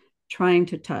 I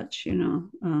don't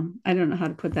know how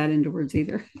to put that into words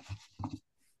either.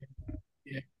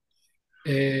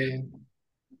 Yeah.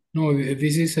 No,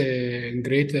 this is a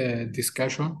great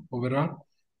discussion overall.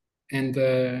 And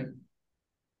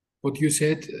what you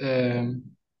said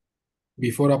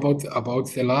before about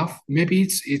the love, maybe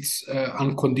it's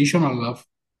unconditional love,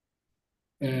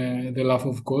 the love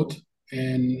of God,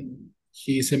 and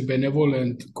He is a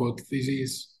benevolent God. This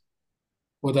is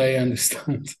what I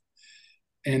understand,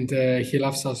 and He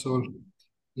loves us all.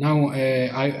 Now,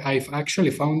 I've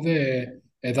actually found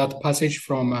that passage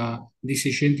from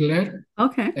D.C. Schindler.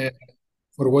 Okay.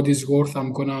 For what is worth,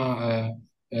 I'm gonna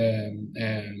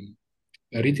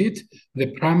read it. The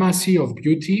primacy of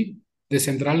beauty, the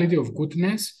centrality of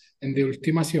goodness, and the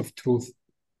ultimacy of truth.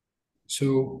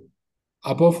 So,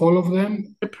 above all of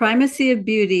them, The primacy of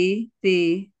beauty,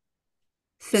 the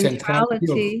centrality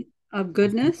centrality of of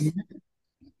goodness, goodness,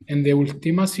 and the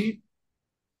ultimacy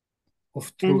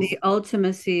of and truth. the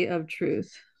ultimacy of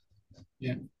truth.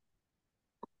 Yeah.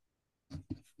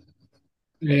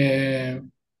 Uh,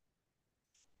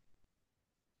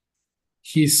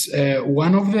 he's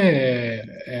one of the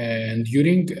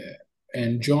during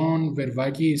and John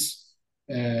Vervaeke's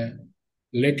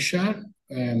lecture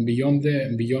beyond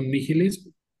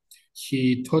nihilism.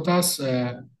 He taught us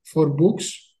 4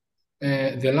 books.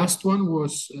 The last one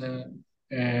was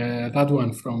that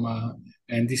one from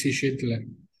D.C. Schindler,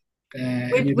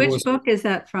 and it Which was book is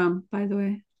that from, by the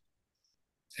way?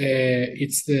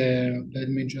 it's the let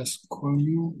me just call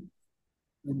you.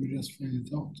 Let me just find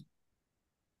it out.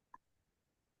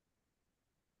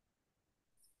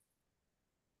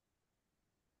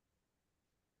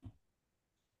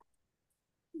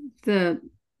 The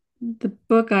the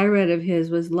book I read of his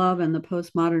was Love and the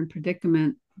Postmodern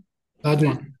Predicament. That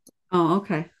one. Oh,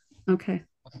 okay. Okay.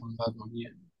 That one, yeah.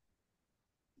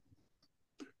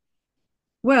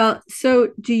 Well,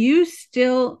 so do you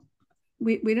still,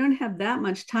 we don't have that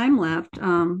much time left,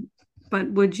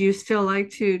 but would you still like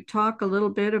to talk a little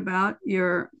bit about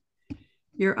your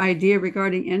idea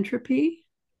regarding entropy?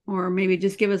 Or maybe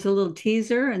just give us a little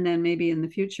teaser and then maybe in the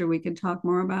future we can talk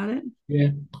more about it.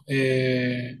 Yeah.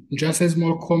 Just a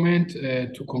small comment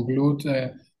to conclude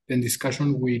the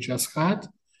discussion we just had.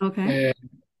 Okay. Uh,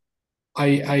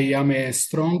 I am a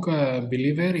strong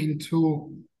believer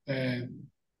into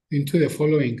the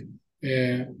following.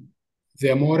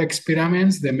 The more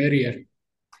experiments, the merrier.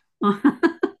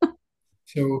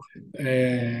 So,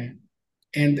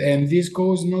 and this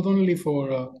goes not only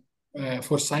for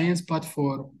science, but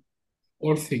for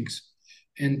all things.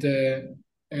 And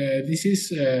this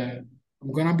is I'm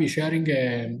gonna be sharing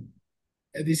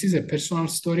this is a personal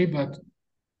story, but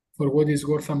for what is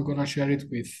worth, I'm gonna share it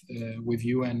with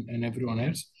you and everyone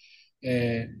else.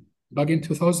 Back in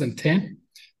 2010,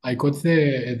 I got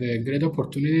the great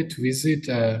opportunity to visit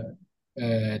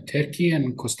Turkey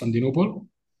and Constantinople,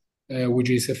 which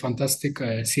is a fantastic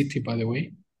city, by the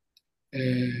way.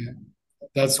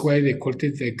 That's why they called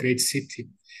it the Great City.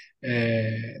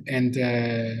 And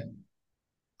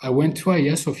I went to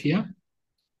Hagia Sophia,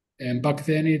 and back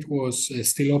then it was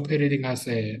still operating as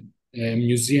a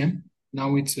museum.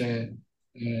 Now it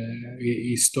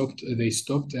stopped. They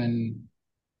stopped, and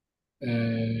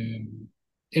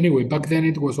anyway, back then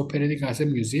it was operating as a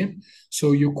museum,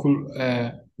 so you could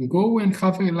go and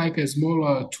have like a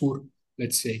small tour,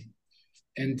 let's say.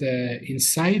 And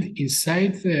inside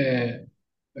the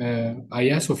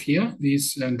Hagia Sophia,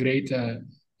 this great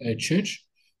church,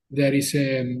 there is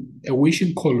a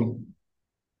wishing column.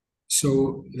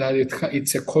 So that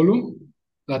it's a column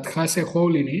that has a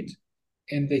hole in it,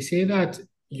 and they say that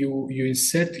you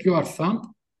insert your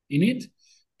thumb in it,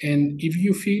 and if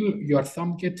you feel your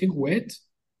thumb getting wet,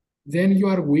 then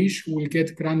your wish will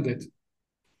get granted.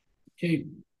 Okay,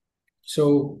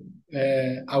 so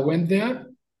I went there.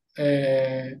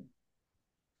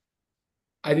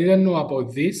 I didn't know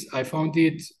about this. I found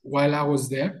it while I was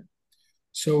there.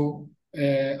 So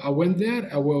I went there.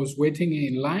 I was waiting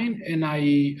in line, and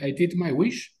I did my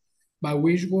wish. My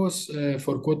wish was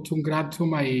for God to grant to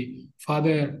my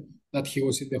father that he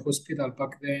was in the hospital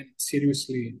back then,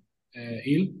 seriously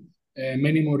ill,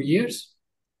 many more years.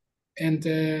 And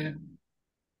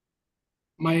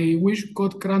my wish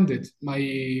got granted.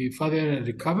 My father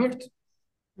recovered.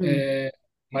 Mm.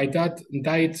 My dad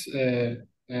died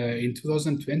in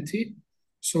 2020,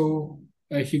 so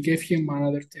he gave him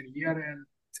another 10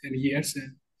 years,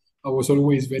 and I was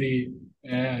always very,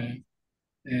 and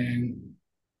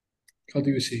how do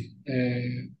you say,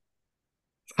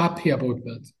 happy about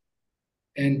that.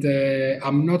 And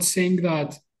I'm not saying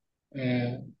that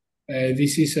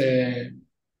this is a,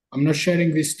 I'm not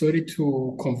sharing this story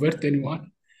to convert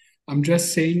anyone. I'm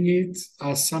just saying it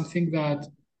as something that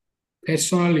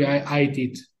personally I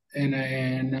did.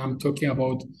 And I'm talking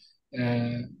about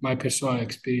my personal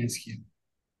experience here.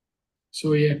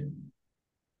 So, yeah.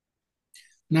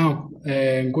 Now,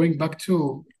 going back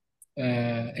to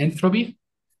entropy,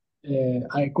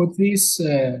 I got this.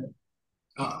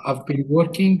 I've been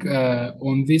working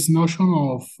on this notion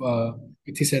of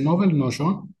it is a novel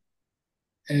notion.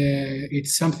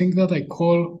 It's something that I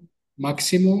call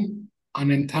maximum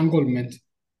unentanglement.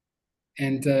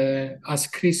 And as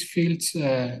Chris Fields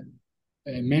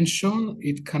mentioned,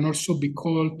 it can also be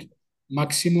called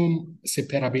maximum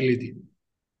separability.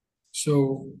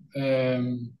 So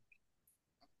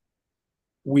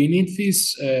we need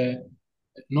this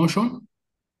notion.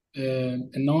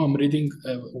 And now I'm reading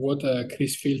what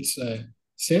Chris Fields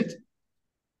said.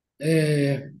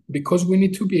 Because we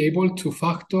need to be able to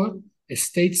factor a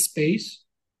state space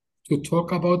to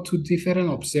talk about two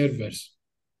different observers.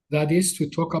 That is to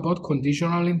talk about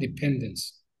conditional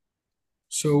independence.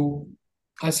 So,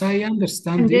 as I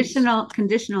understand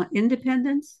Conditional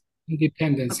independence?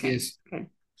 independence, Okay. yes. Okay.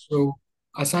 So,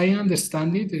 as I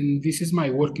understand it, and this is my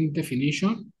working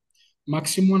definition,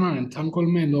 maximum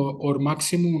unentanglement or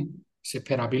maximum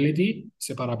separability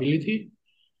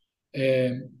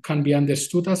can be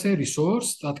understood as a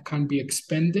resource that can be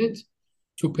expended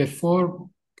to perform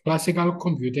classical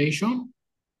computation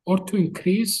or to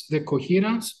increase the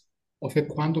coherence of a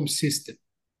quantum system.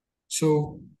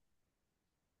 So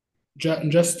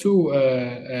just to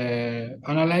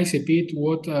analyze a bit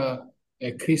what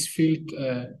Chris Field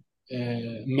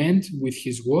meant with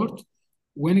his word,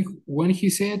 when he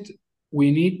said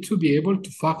we need to be able to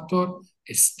factor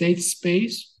a state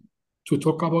space to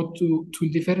talk about two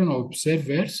different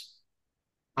observers,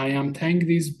 I am tying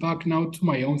this back now to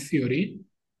my own theory.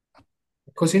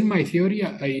 Because in my theory,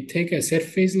 I take a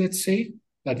surface, let's say,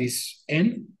 that is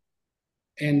n,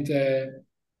 and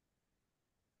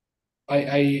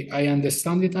I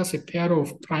understand it as a pair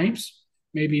of primes.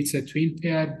 Maybe it's a twin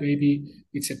pair, maybe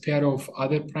it's a pair of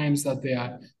other primes that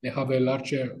they have a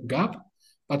larger gap.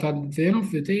 But at the end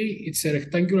of the day, it's a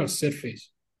rectangular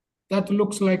surface. That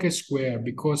looks like a square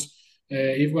because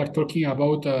if we are talking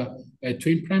about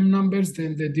twin prime numbers,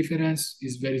 then the difference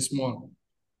is very small.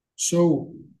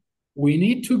 So we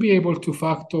need to be able to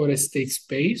factor a state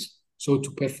space, so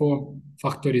to perform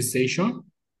factorization,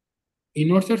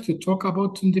 in order to talk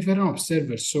about two different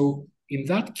observers. So in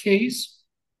that case,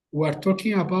 we're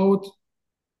talking about,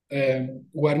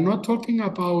 we're not talking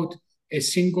about a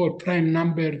single prime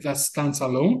number that stands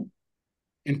alone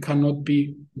and cannot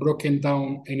be broken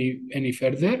down any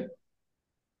further.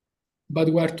 But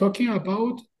we're talking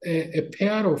about a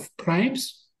pair of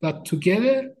primes that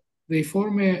together they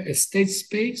form a state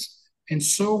space. And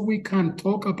so we can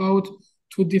talk about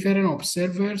two different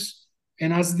observers.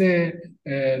 And as the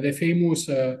famous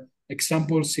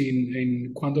examples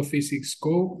in quantum physics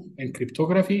go and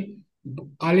cryptography,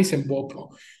 Alice and Bob.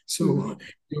 So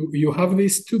you have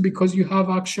these two because you have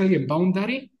actually a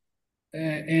boundary,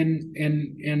 and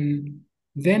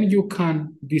then you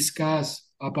can discuss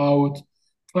about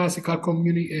classical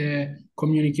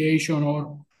communication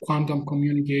or quantum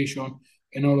communication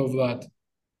and all of that.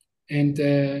 And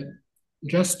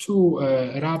just to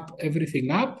wrap everything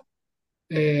up,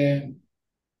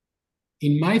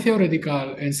 in my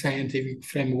theoretical and scientific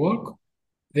framework,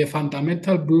 the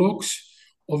fundamental blocks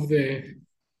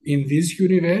in this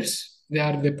universe, they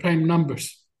are the prime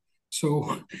numbers.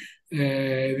 So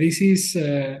this is,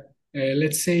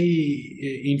 let's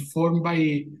say, informed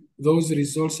by those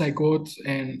results I got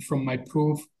and from my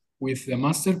proof with the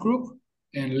master group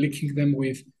and linking them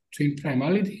with twin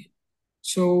primality.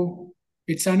 So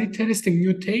it's an interesting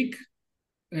new take.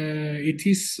 It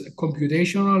is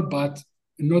computational, but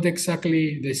not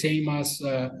exactly the same as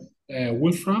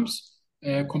Wolfram's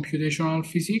computational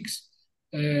physics.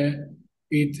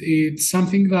 It's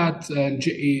something that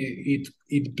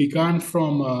it began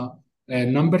from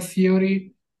number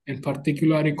theory and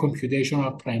particularly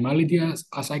computational primality,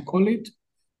 as I call it,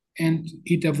 and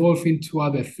it evolved into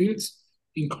other fields,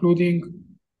 including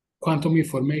quantum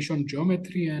information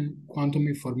geometry and quantum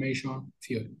information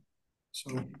theory.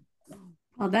 So,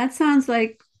 well, that sounds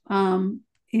like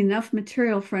enough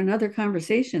material for another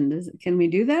conversation. Can we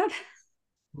do that?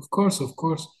 of course, of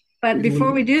course. But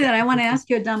before we do that, I want to ask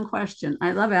you a dumb question.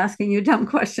 I love asking you dumb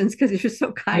questions because you're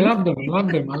so kind. I love them. I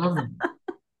love them. I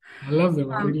love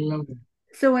them. I really love them.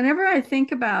 So whenever I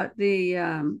think about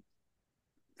the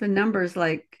numbers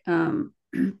like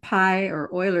pi or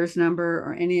Euler's number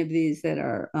or any of these that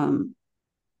are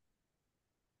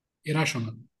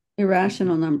Irrational.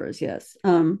 irrational numbers, yes.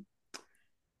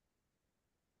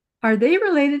 Are they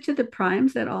related to the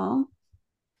primes at all?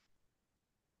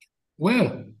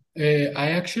 Well,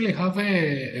 I actually have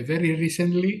a very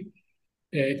recently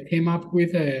came up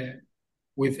with an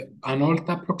old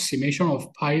approximation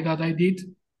of pi that I did,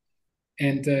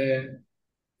 and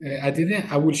I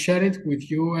didn't. I will share it with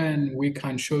you, and we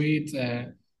can show it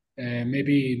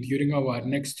maybe during our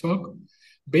next talk.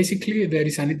 Basically, there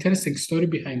is an interesting story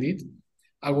behind it.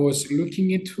 I was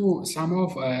looking into some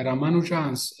of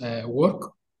Ramanujan's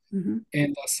work, Mhm.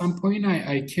 and at some point,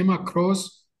 I came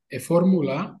across a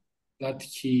formula that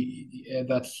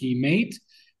he made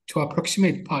to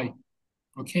approximate pi.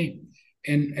 Okay,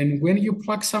 and when you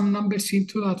plug some numbers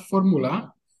into that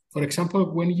formula, for example,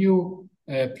 when you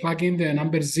plug in the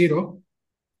number 0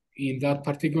 in that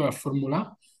particular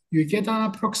formula, you get an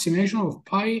approximation of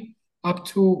pi up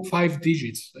to 5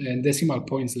 digits and decimal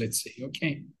points, let's say.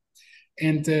 Okay,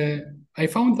 and I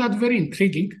found that very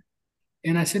intriguing,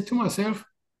 and I said to myself,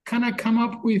 can I come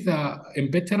up with a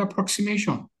better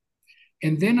approximation?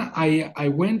 And then I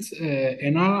went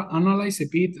and analyzed a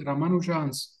bit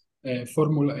Ramanujan's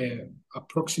formula,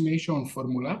 approximation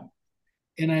formula,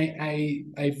 and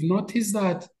I've noticed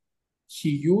that he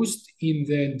used in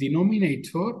the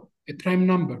denominator a prime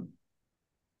number,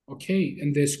 okay,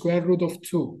 and the square root of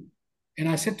 2. And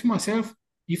I said to myself,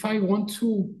 if I want to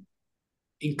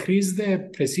increase the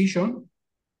precision,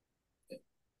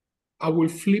 I will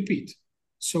flip it.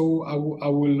 So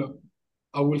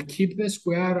I will keep the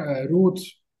square root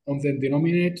on the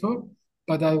denominator,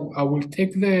 but I will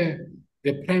take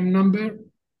the prime number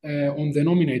on the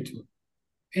numerator.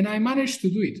 And I managed to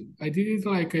do it. I did it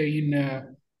like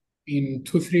in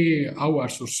 2-3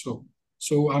 hours or so.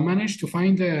 So I managed to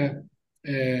find a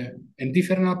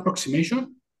different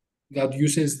approximation that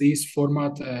uses this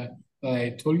format that I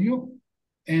told you,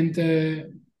 and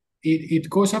it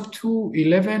goes up to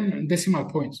 11 decimal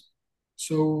points.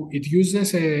 So it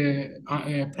uses a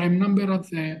prime number at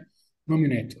the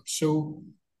nominator. So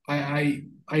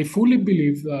I fully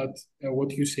believe that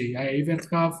what you say. I even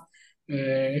have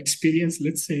experience,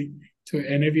 let's say,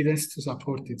 and evidence to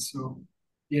support it. So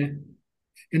yeah,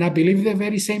 and I believe the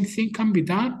very same thing can be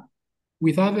done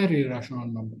with other irrational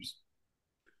numbers.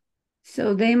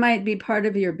 So they might be part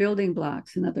of your building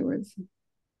blocks, in other words.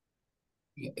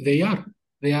 They are.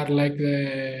 They are like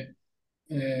the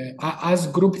as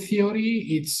group theory.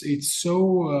 It's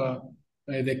so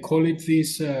they call it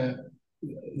this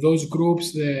those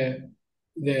groups the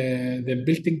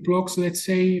building blocks, let's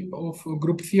say, of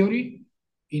group theory.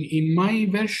 In my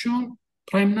version,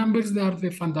 prime numbers, they are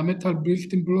the fundamental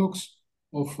building blocks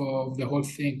of the whole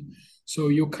thing. So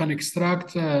you can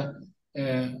extract.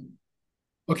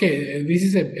 Okay, this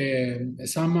is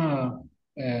some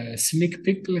sneak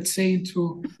peek, let's say,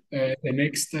 into the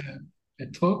next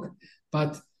talk.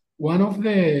 But one of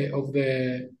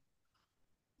the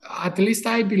at least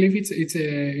I believe it's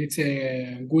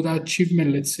a good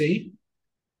achievement, let's say.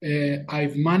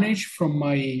 I've managed from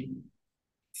my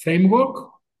framework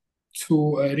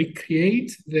to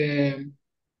recreate the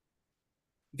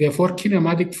four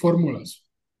kinematic formulas.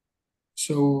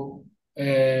 So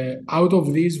out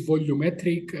of this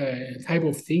volumetric type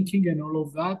of thinking and all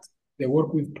of that, the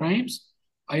work with primes,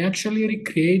 I actually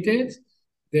recreated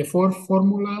the four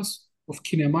formulas of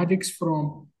kinematics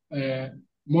from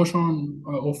motion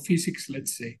of physics,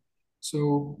 let's say.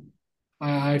 So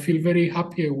I feel very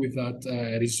happy with that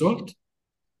result.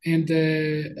 And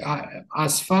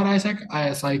as far as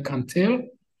I can tell,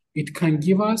 it can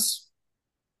give us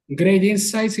great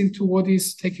insights into what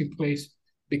is taking place,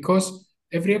 because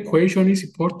every equation is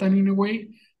important in a way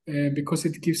because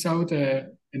it gives out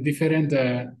a different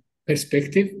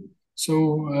perspective.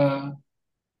 So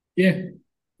yeah,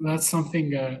 that's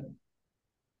something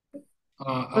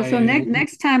Well, so I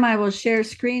next time I will share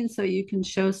screen so you can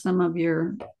show some of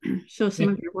your yeah,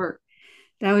 work.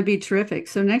 That would be terrific.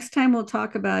 So next time we'll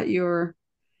talk about your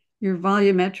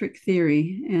volumetric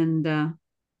theory and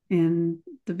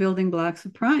the building blocks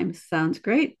of primes. Sounds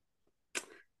great.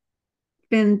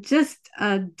 Been just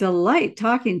a delight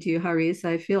talking to you, Haris.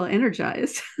 I feel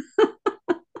energized.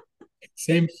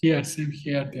 same here,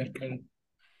 dear Karen.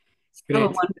 It's Have a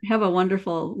great. have a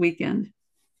wonderful weekend.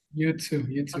 You too,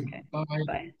 you too. Okay. Bye.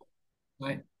 Bye.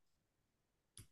 Bye.